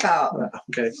a cop out.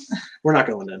 Okay, we're not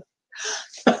going then.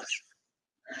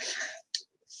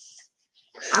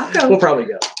 I'll go. We'll probably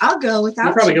go. I'll go without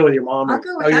You'll probably you. go with your mom. I'll go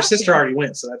Oh, your without sister you. already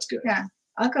went, so that's good. Yeah,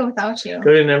 I'll go without you.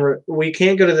 Go to we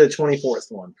can't go to the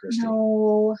 24th one, Christy.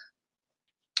 No.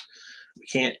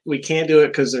 We can't do it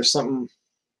because there's something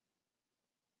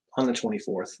on the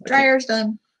 24th. Dryer's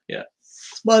done. Yeah.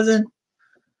 Wasn't.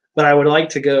 But I would like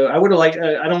to go. I would have liked.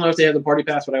 I don't know if they have the party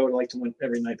pass, but I would have liked to win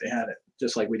every night they had it,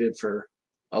 just like we did for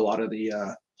a lot of the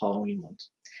Halloween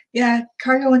ones. Yeah,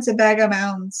 Cargo wants a bag of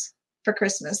mounds for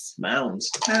Christmas.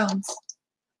 Mounds. Mounds.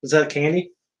 Is that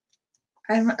candy?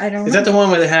 I don't Is know. that the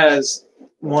one where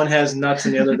one has nuts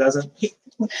and the other doesn't?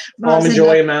 Bob's Almond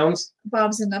Joy and Mounds.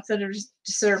 Bob's enough that are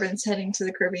servants heading to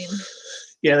the Caribbean.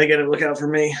 Yeah, they got to look out for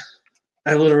me.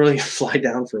 I literally fly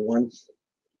down for one.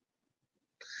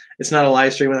 It's not a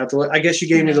live stream. I have to look. I guess you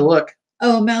gave me the look.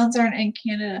 Oh, mounds aren't in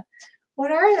Canada.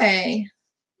 What are they?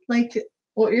 Like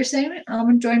what you're saying?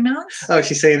 Almond Joy mounds? Oh,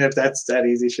 she's saying if that's that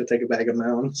easy, she'll take a bag of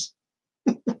Mounds.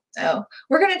 Oh,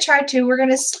 we're gonna try to. We're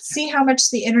gonna see how much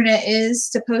the internet is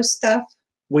to post stuff.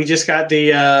 We just got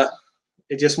the.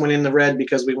 It just went in the red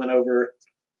because we went over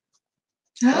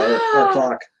our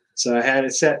clock. So I had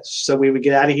it set so we would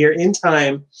get out of here in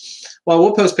time. Well,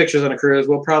 we'll post pictures on a cruise.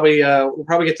 We'll probably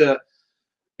get to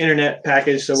internet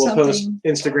package, so we'll post Something.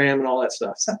 Instagram and all that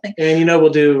stuff. Something. And you know we'll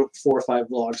do 4 or 5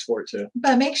 vlogs for it too.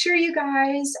 But make sure you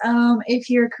guys, if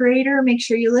you're a creator, make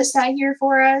sure you list that here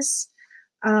for us.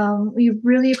 We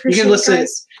really appreciate You can list it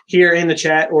guys. here in the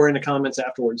chat or in the comments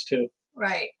afterwards too.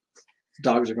 Right.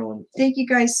 Dogs are going. Thank you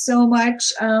guys so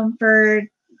much for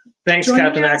Thanks, joining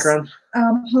Captain us. Akron.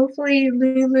 Hopefully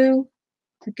Lulu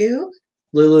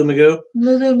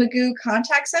Magoo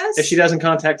contacts us. If she doesn't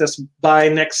contact us by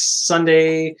next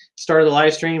Sunday, start of the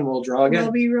live stream, we'll draw again.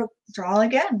 We'll be draw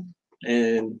again.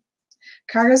 And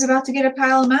Cargo's about to get a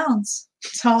pile of mounds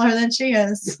taller than she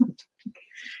is.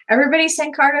 Everybody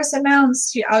send Cargo some mounds.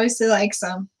 She obviously likes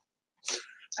them.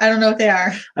 I don't know what they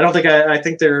are. I don't think I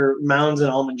think they're Mounds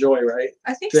and Almond Joy, right?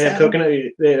 I think Do they so. have coconut?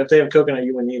 If they have coconut,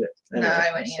 you wouldn't eat it. No, I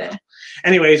wouldn't eat it.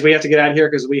 Anyways, we have to get out of here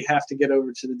because we have to get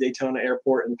over to the Daytona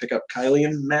airport and pick up Kylie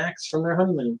and Max from their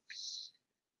honeymoon.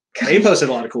 They posted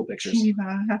a lot of cool pictures. Katie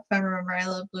Mom, if I remember, I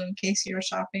love blue in case you were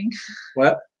shopping.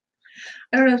 What?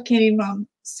 I don't know if Katie Mom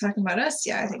is talking about us.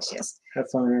 Yeah, I think she is. Have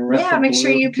fun. Yeah, make sure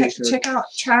you check out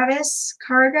Travis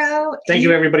Cargo. Thank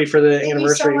you, everybody, for the Thank you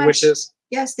anniversary so much. wishes.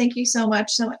 Yes, thank you so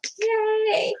much.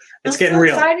 Yay! It's I'm getting so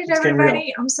real. excited, It's getting real.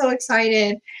 everybody. I'm so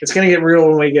excited. It's going to get real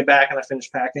when we get back and I finish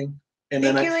packing. And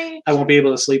Thank then you, Lee. I won't be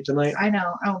able to sleep tonight. I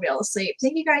know. I won't be able to sleep.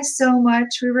 Thank you guys so much.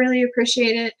 We really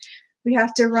appreciate it. We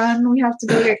have to run. We have to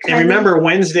go get And remember,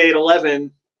 Wednesday at 11,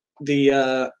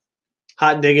 the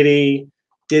Hot Diggity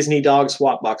Disney Dog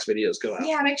Swap Box videos go out.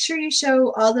 Yeah, make sure you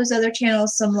show all those other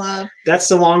channels some love. That's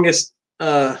the longest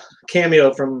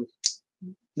cameo from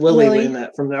Lily, Lily. in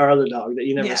that, from our other dog that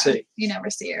you never Yeah, see. You never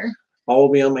see her. All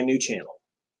will be on my new channel.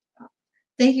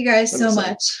 Thank you guys so Understand.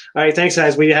 much. All right, thanks,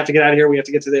 guys. We have to get out of here. We have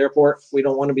to get to the airport. We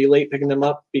don't want to be late picking them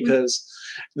up because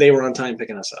they were on time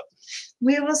picking us up.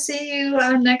 We will see you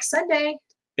next Sunday.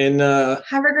 And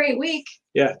Have a great week.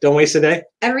 yeah, don't waste a day.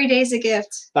 Every day's a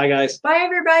gift. Bye, guys. Bye,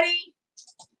 everybody.